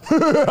 huh?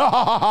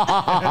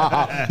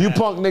 You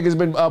punk niggas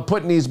been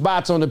putting these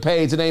bots on the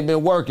page. It ain't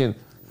been working.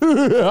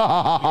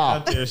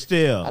 Out there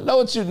still. I know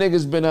what you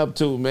niggas been up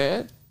to,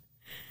 man.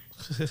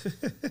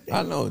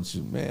 I know what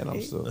you, man.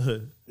 I'm so.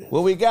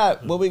 What we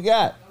got? What we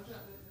got?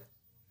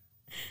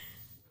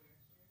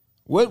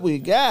 What we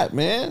got,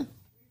 man?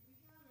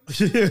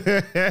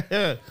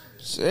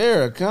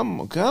 Sarah,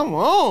 come on,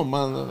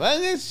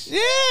 motherfucker.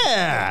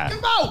 Yeah.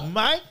 Come on,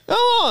 Mike. Come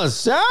on,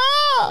 Sarah.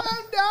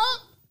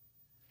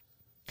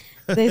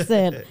 They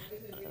said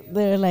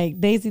they're like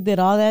Daisy did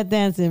all that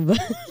dancing, but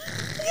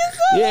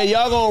Yeah,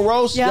 y'all gonna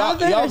roast. Y'all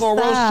better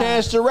gonna roast stop.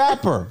 Chance the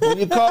Rapper. When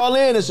you call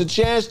in, it's a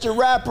Chance the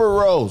Rapper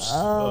roast.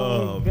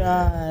 oh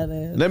God.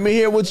 Let me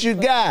hear what you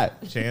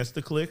got. Chance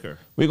the Clicker.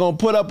 We're gonna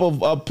put up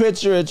a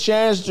picture of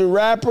Chance the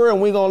Rapper,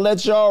 and we're gonna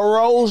let y'all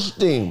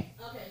roast him.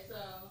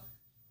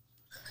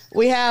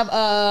 We have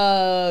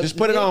Just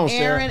put it on,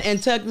 Sarah. Aaron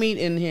and Tuck Meat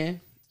in here.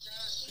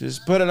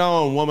 Just put it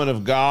on, woman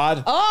of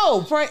God,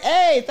 Oh,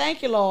 hey,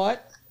 thank you, Lord.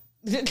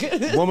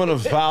 woman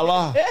of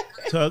valor,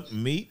 Tuck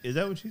Meat. Is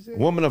that what she said?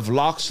 woman of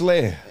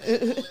Loxley.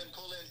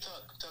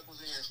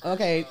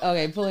 Okay,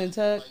 pull in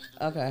Tuck.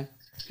 Okay.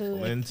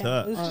 Lynn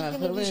Tuck.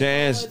 Pull in.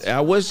 Chance, I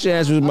wish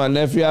Chance was my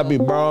nephew. I'd be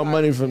borrowing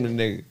money from the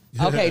nigga.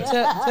 Okay,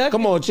 Tuck.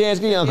 Come on, Chance,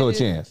 give your uncle a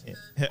chance.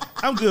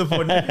 I'm good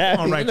for it. Come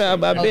on, right. You know,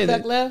 I've been.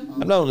 Tuck left. I'm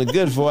not only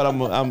good for it.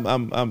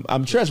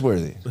 I'm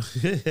trustworthy.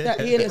 Tuck,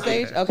 he in the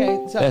stage.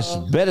 Okay, so That's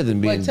better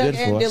than being wait, Tuck good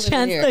and for it. Dylan in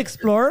Chance here. the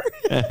Explorer.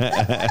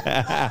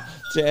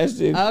 Chance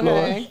the Explorer.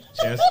 Okay,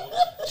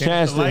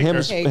 Chance the like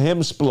her. him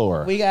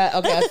explorer. we got.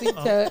 Okay, I see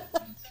Tuck.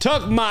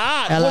 Tuck my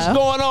eye. Hello? What's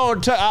going on?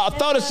 I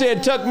thought it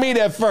said tuck me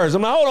at first.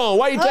 I'm like, hold on.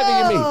 Why you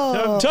tucking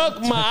me? Tuck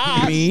my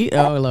eye. Me?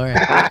 Oh Lord.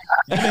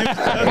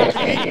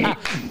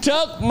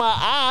 Tuck my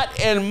eye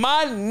and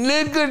my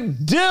nigga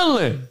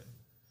Dylan.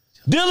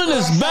 Dylan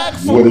is back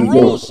from What the is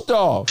roast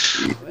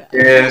off.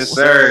 Yes,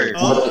 sir.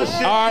 All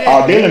right.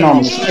 Oh, Dylan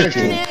on the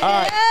spectrum.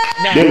 All right.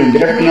 Dylan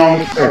definitely on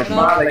the spectrum.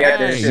 Finally got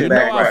that Hey, shit you know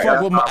back I right.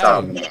 fuck with my That's what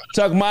I'm talking eye. about.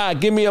 Tuck my eye.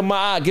 Give me a my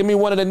eye. Give me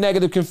one of the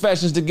negative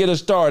confessions to get us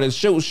started.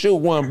 Shoot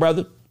one,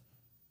 brother.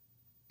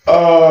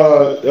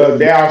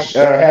 Thou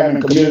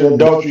having committed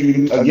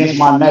adultery against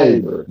my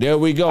neighbor. There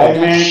we go. Hey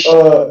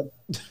man,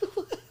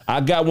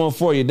 I got one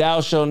for you.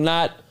 Thou shalt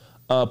not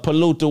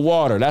pollute the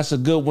water. That's a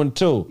good one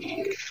too.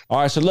 All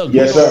right, so look,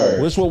 Yes,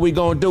 sir. This what we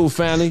gonna do,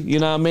 family. You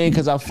know what I mean?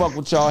 Because I fuck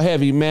with y'all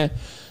heavy, man.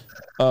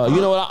 You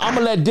know what? I'm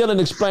gonna let Dylan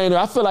explain it.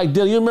 I feel like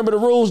Dylan. You remember the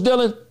rules,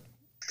 Dylan?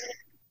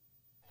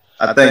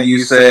 I think you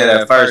said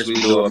at first we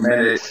do a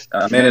minute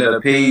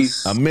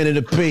apiece, A minute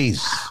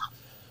apiece.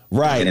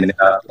 Right.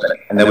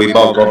 and then we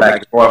both go back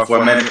and forth for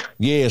a minute.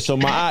 Yeah, so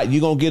you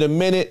gonna get a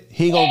minute,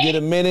 he gonna get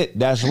a minute.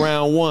 That's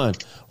round one.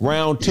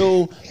 Round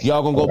two,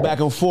 y'all gonna go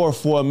back and forth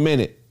for a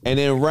minute. And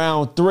then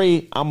round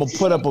three, I'm gonna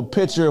put up a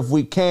picture, if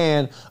we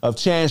can, of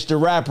Chance the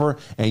Rapper,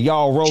 and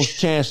y'all roast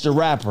Chance the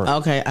Rapper.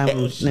 Okay,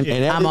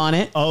 I'm on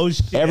it. Oh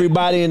shit.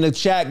 Everybody in the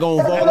chat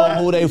gonna vote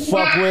on who they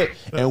fuck with,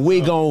 and we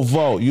gonna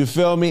vote. You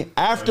feel me?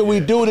 After we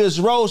do this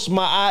roast,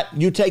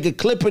 you take a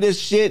clip of this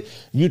shit,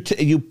 you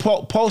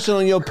post it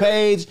on your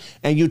page,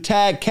 and you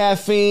tag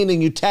Caffeine,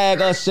 and you tag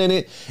us in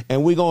it,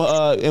 and we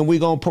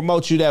gonna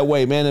promote you that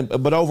way, man.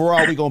 But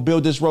overall, we gonna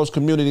build this roast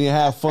community and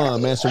have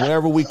fun, man. So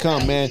wherever we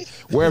come, man,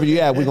 wherever you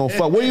at, we gonna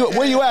fuck. Where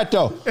you at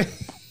though?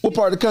 What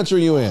part of the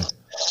country you in?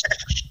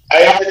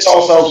 hey, I'm in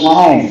Tulsa,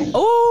 Oklahoma.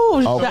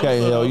 Oh,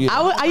 Okay, hell yeah.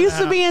 I used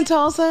to be in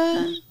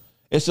Tulsa.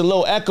 It's a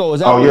little echo. Is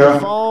that Oh, on yeah? your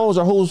phones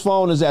or whose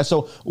phone is that?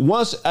 So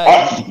once.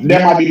 That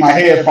might be my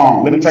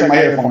headphone. Let me take my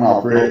headphone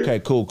off, Greg. Okay,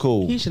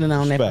 cool. He should have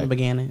known that from the Respect.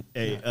 beginning.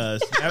 Hey,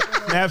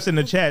 Snaps in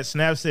the chat.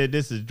 Snap said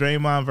this is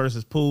Draymond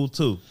versus Poole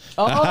 2.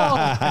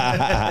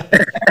 Oh,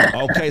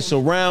 Okay, so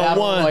round that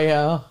one. boy,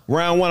 yo.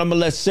 Round one, I'm gonna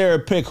let Sarah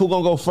pick. Who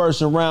gonna go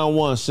first in round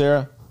one,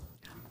 Sarah?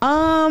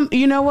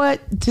 You know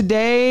what?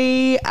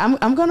 Today I'm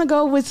gonna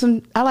go with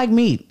some. I like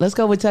meat. Let's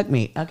go with Tuck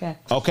Meat. Okay.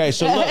 Okay,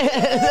 so look,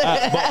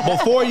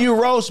 before you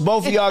roast,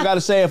 both of y'all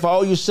gotta say, if I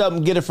owe you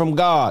something, get it from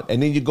God,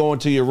 and then you go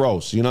into your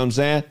roast. You know what I'm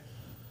saying?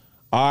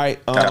 All right.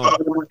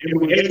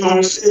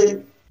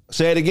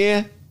 Say it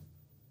again.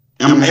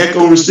 I'm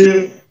echoing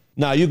still.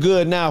 Nah, you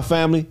good now,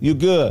 family. You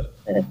good.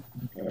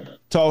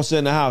 Tulsa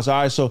in the house.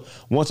 All right, so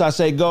once I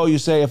say go, you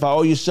say, if I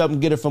owe you something,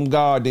 get it from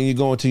God, then you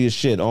go into your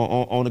shit.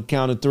 On the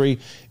count of 3,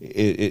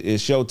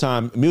 it's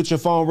showtime. Mute your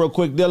phone real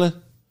quick, Dylan.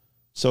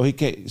 So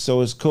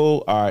it's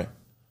cool. All right.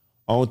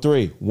 On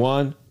 3.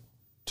 1,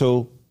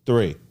 2,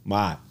 3.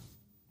 My.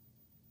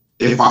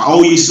 If I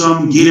owe you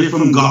something, get it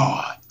from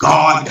God.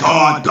 God.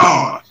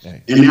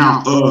 And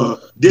now,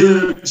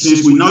 Dylan,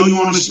 since we know you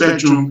on the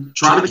spectrum,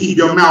 try to keep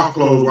your mouth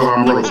closed while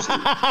I'm roasting.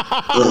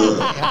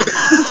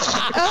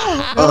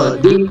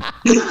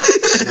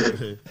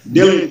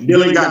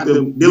 Dylan got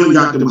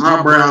them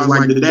eyebrows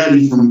like the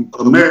daddy from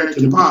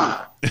American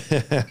Pie.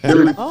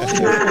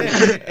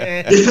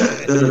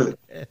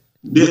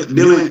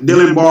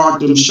 Dylan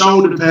borrowed them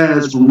shoulder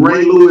pads from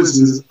Ray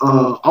Lewis's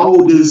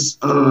oldest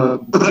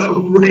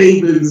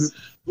Ravens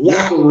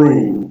locker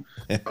room.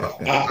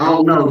 I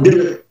don't know.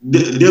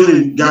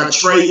 Dylan got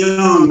Trey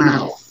Young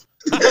mouth.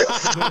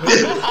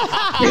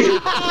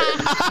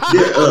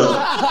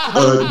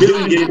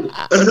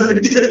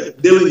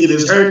 Dylan get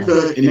his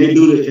haircut and they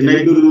do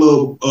the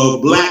little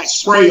black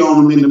spray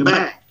on him in the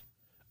back.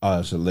 Oh,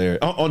 that's hilarious.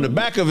 On the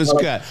back of his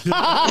cut. The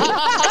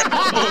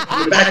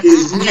back of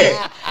his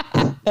neck.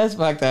 That's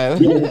fucked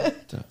up.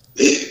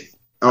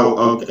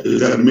 Oh, okay.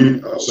 Is that a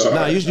minute? Oh, sorry.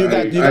 No, you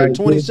got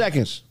 20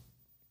 seconds.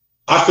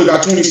 I still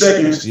got 20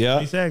 seconds. Yeah.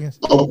 20 seconds.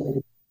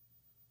 Oh.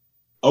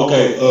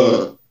 Okay.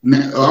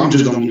 I'm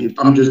just gonna get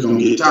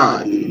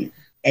tired. Then.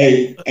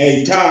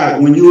 Hey,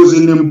 Todd. When you was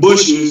in them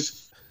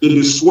bushes, did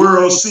the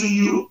squirrel see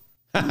you?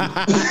 That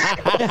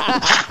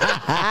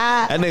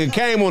nigga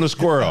came on a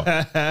squirrel.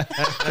 This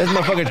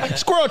motherfucker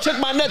squirrel took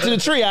my nut to the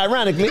tree,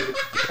 ironically,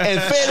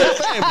 and fed his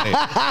family.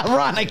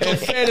 Ironically. And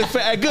fed his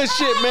family. Good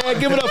shit, man.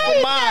 Give it up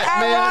for Mod,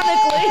 man.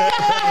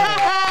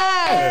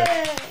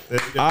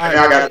 All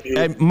right.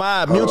 Hey,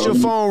 Mod, mute your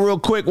phone real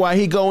quick while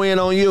he go in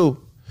on you.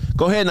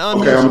 Go ahead and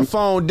unmute your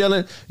phone,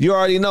 Dylan. You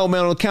already know,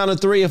 man. On the count of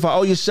 3, if I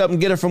owe you something,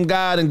 get it from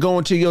God and go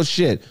into your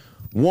shit.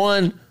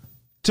 1,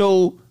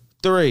 2,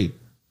 3.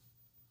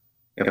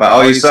 If I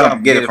owe you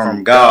something, get it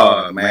from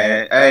God,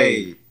 man.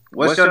 Hey,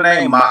 what's your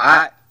name, my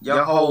aunt?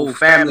 Your whole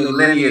family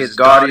lineage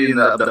guardian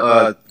of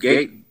the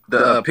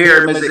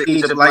pyramids of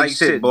Egypt like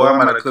shit, boy. I'm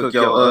gonna cook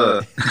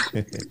your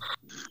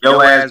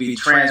your ass be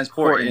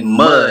transporting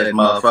mud,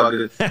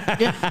 motherfucker.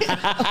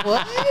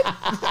 What?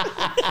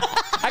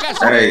 I got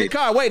somebody in the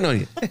car waiting on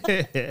you.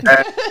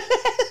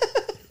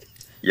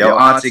 Your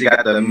auntie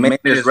got the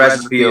meanest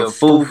recipe of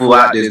fufu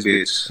out this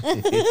bitch.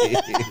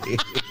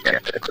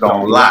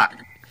 Don't lock.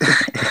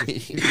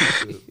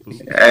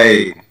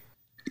 Hey,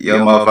 your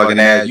motherfucking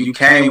ass! You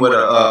came with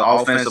a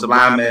offensive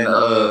lineman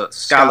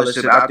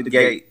scholarship out the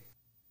gate.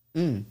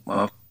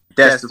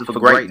 Destined for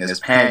greatness,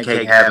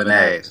 pancake having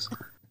ass.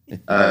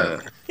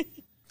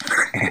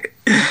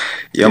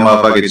 Your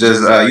motherfucker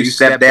just you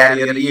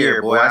stepdaddy of the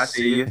year, boy. I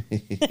see you.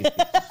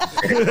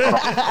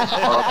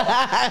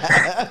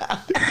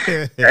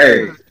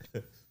 Hey,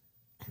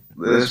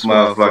 this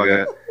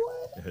motherfucker.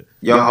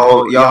 Your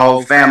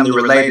whole family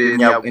related in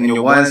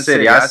your one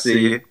city. I see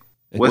you.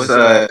 What's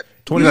you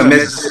in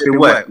Mississippi?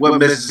 What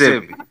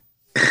Mississippi?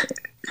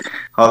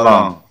 Hold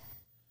on.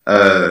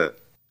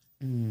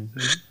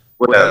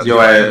 What else?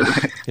 Your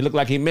ass. He looked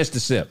like he missed a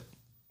sip.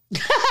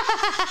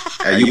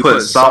 Hey, you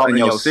put salt in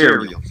your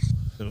cereal.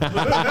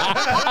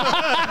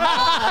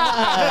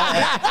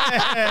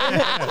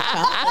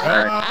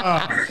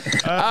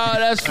 Oh,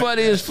 that's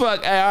funny as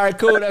fuck. Hey, all right,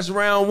 cool. That's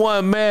round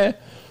 1, man.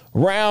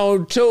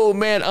 Round 2,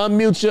 man.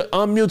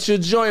 Unmute your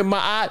joint, my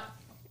eye.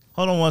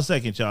 Hold on 1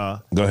 second,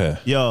 y'all. Go ahead.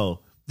 Yo,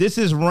 this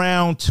is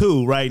round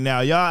 2 right now.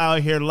 Y'all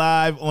out here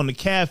live on the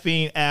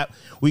Caffeine app.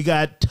 We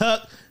got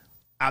Tuck.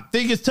 I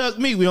think it's Tuck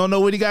Me. We don't know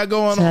what he got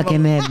going on.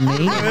 Tucking at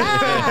me.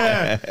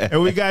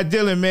 And we got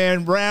Dylan,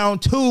 man.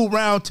 Round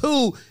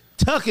 2.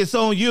 Tuck, it's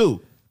on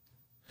you.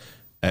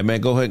 Hey, man,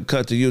 go ahead and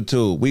cut to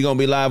YouTube. We going to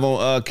be live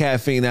on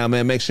Caffeine now,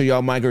 man. Make sure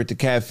y'all migrate to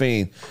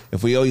Caffeine.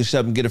 If we owe you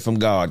something, get it from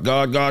God.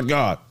 God.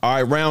 All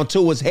right, round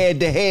 2 is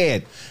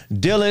head-to-head.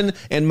 Dylan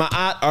and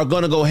Ma'at are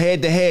going to go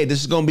head-to-head.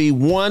 This is going to be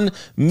 1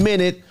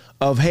 minute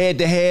of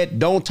head-to-head.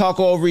 Don't talk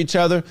over each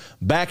other.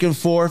 Back and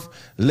forth.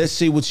 Let's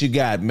see what you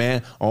got,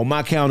 man. On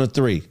my count of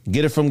 3.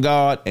 Get it from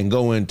God and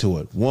go into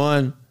it.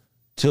 1,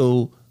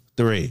 2,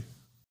 3.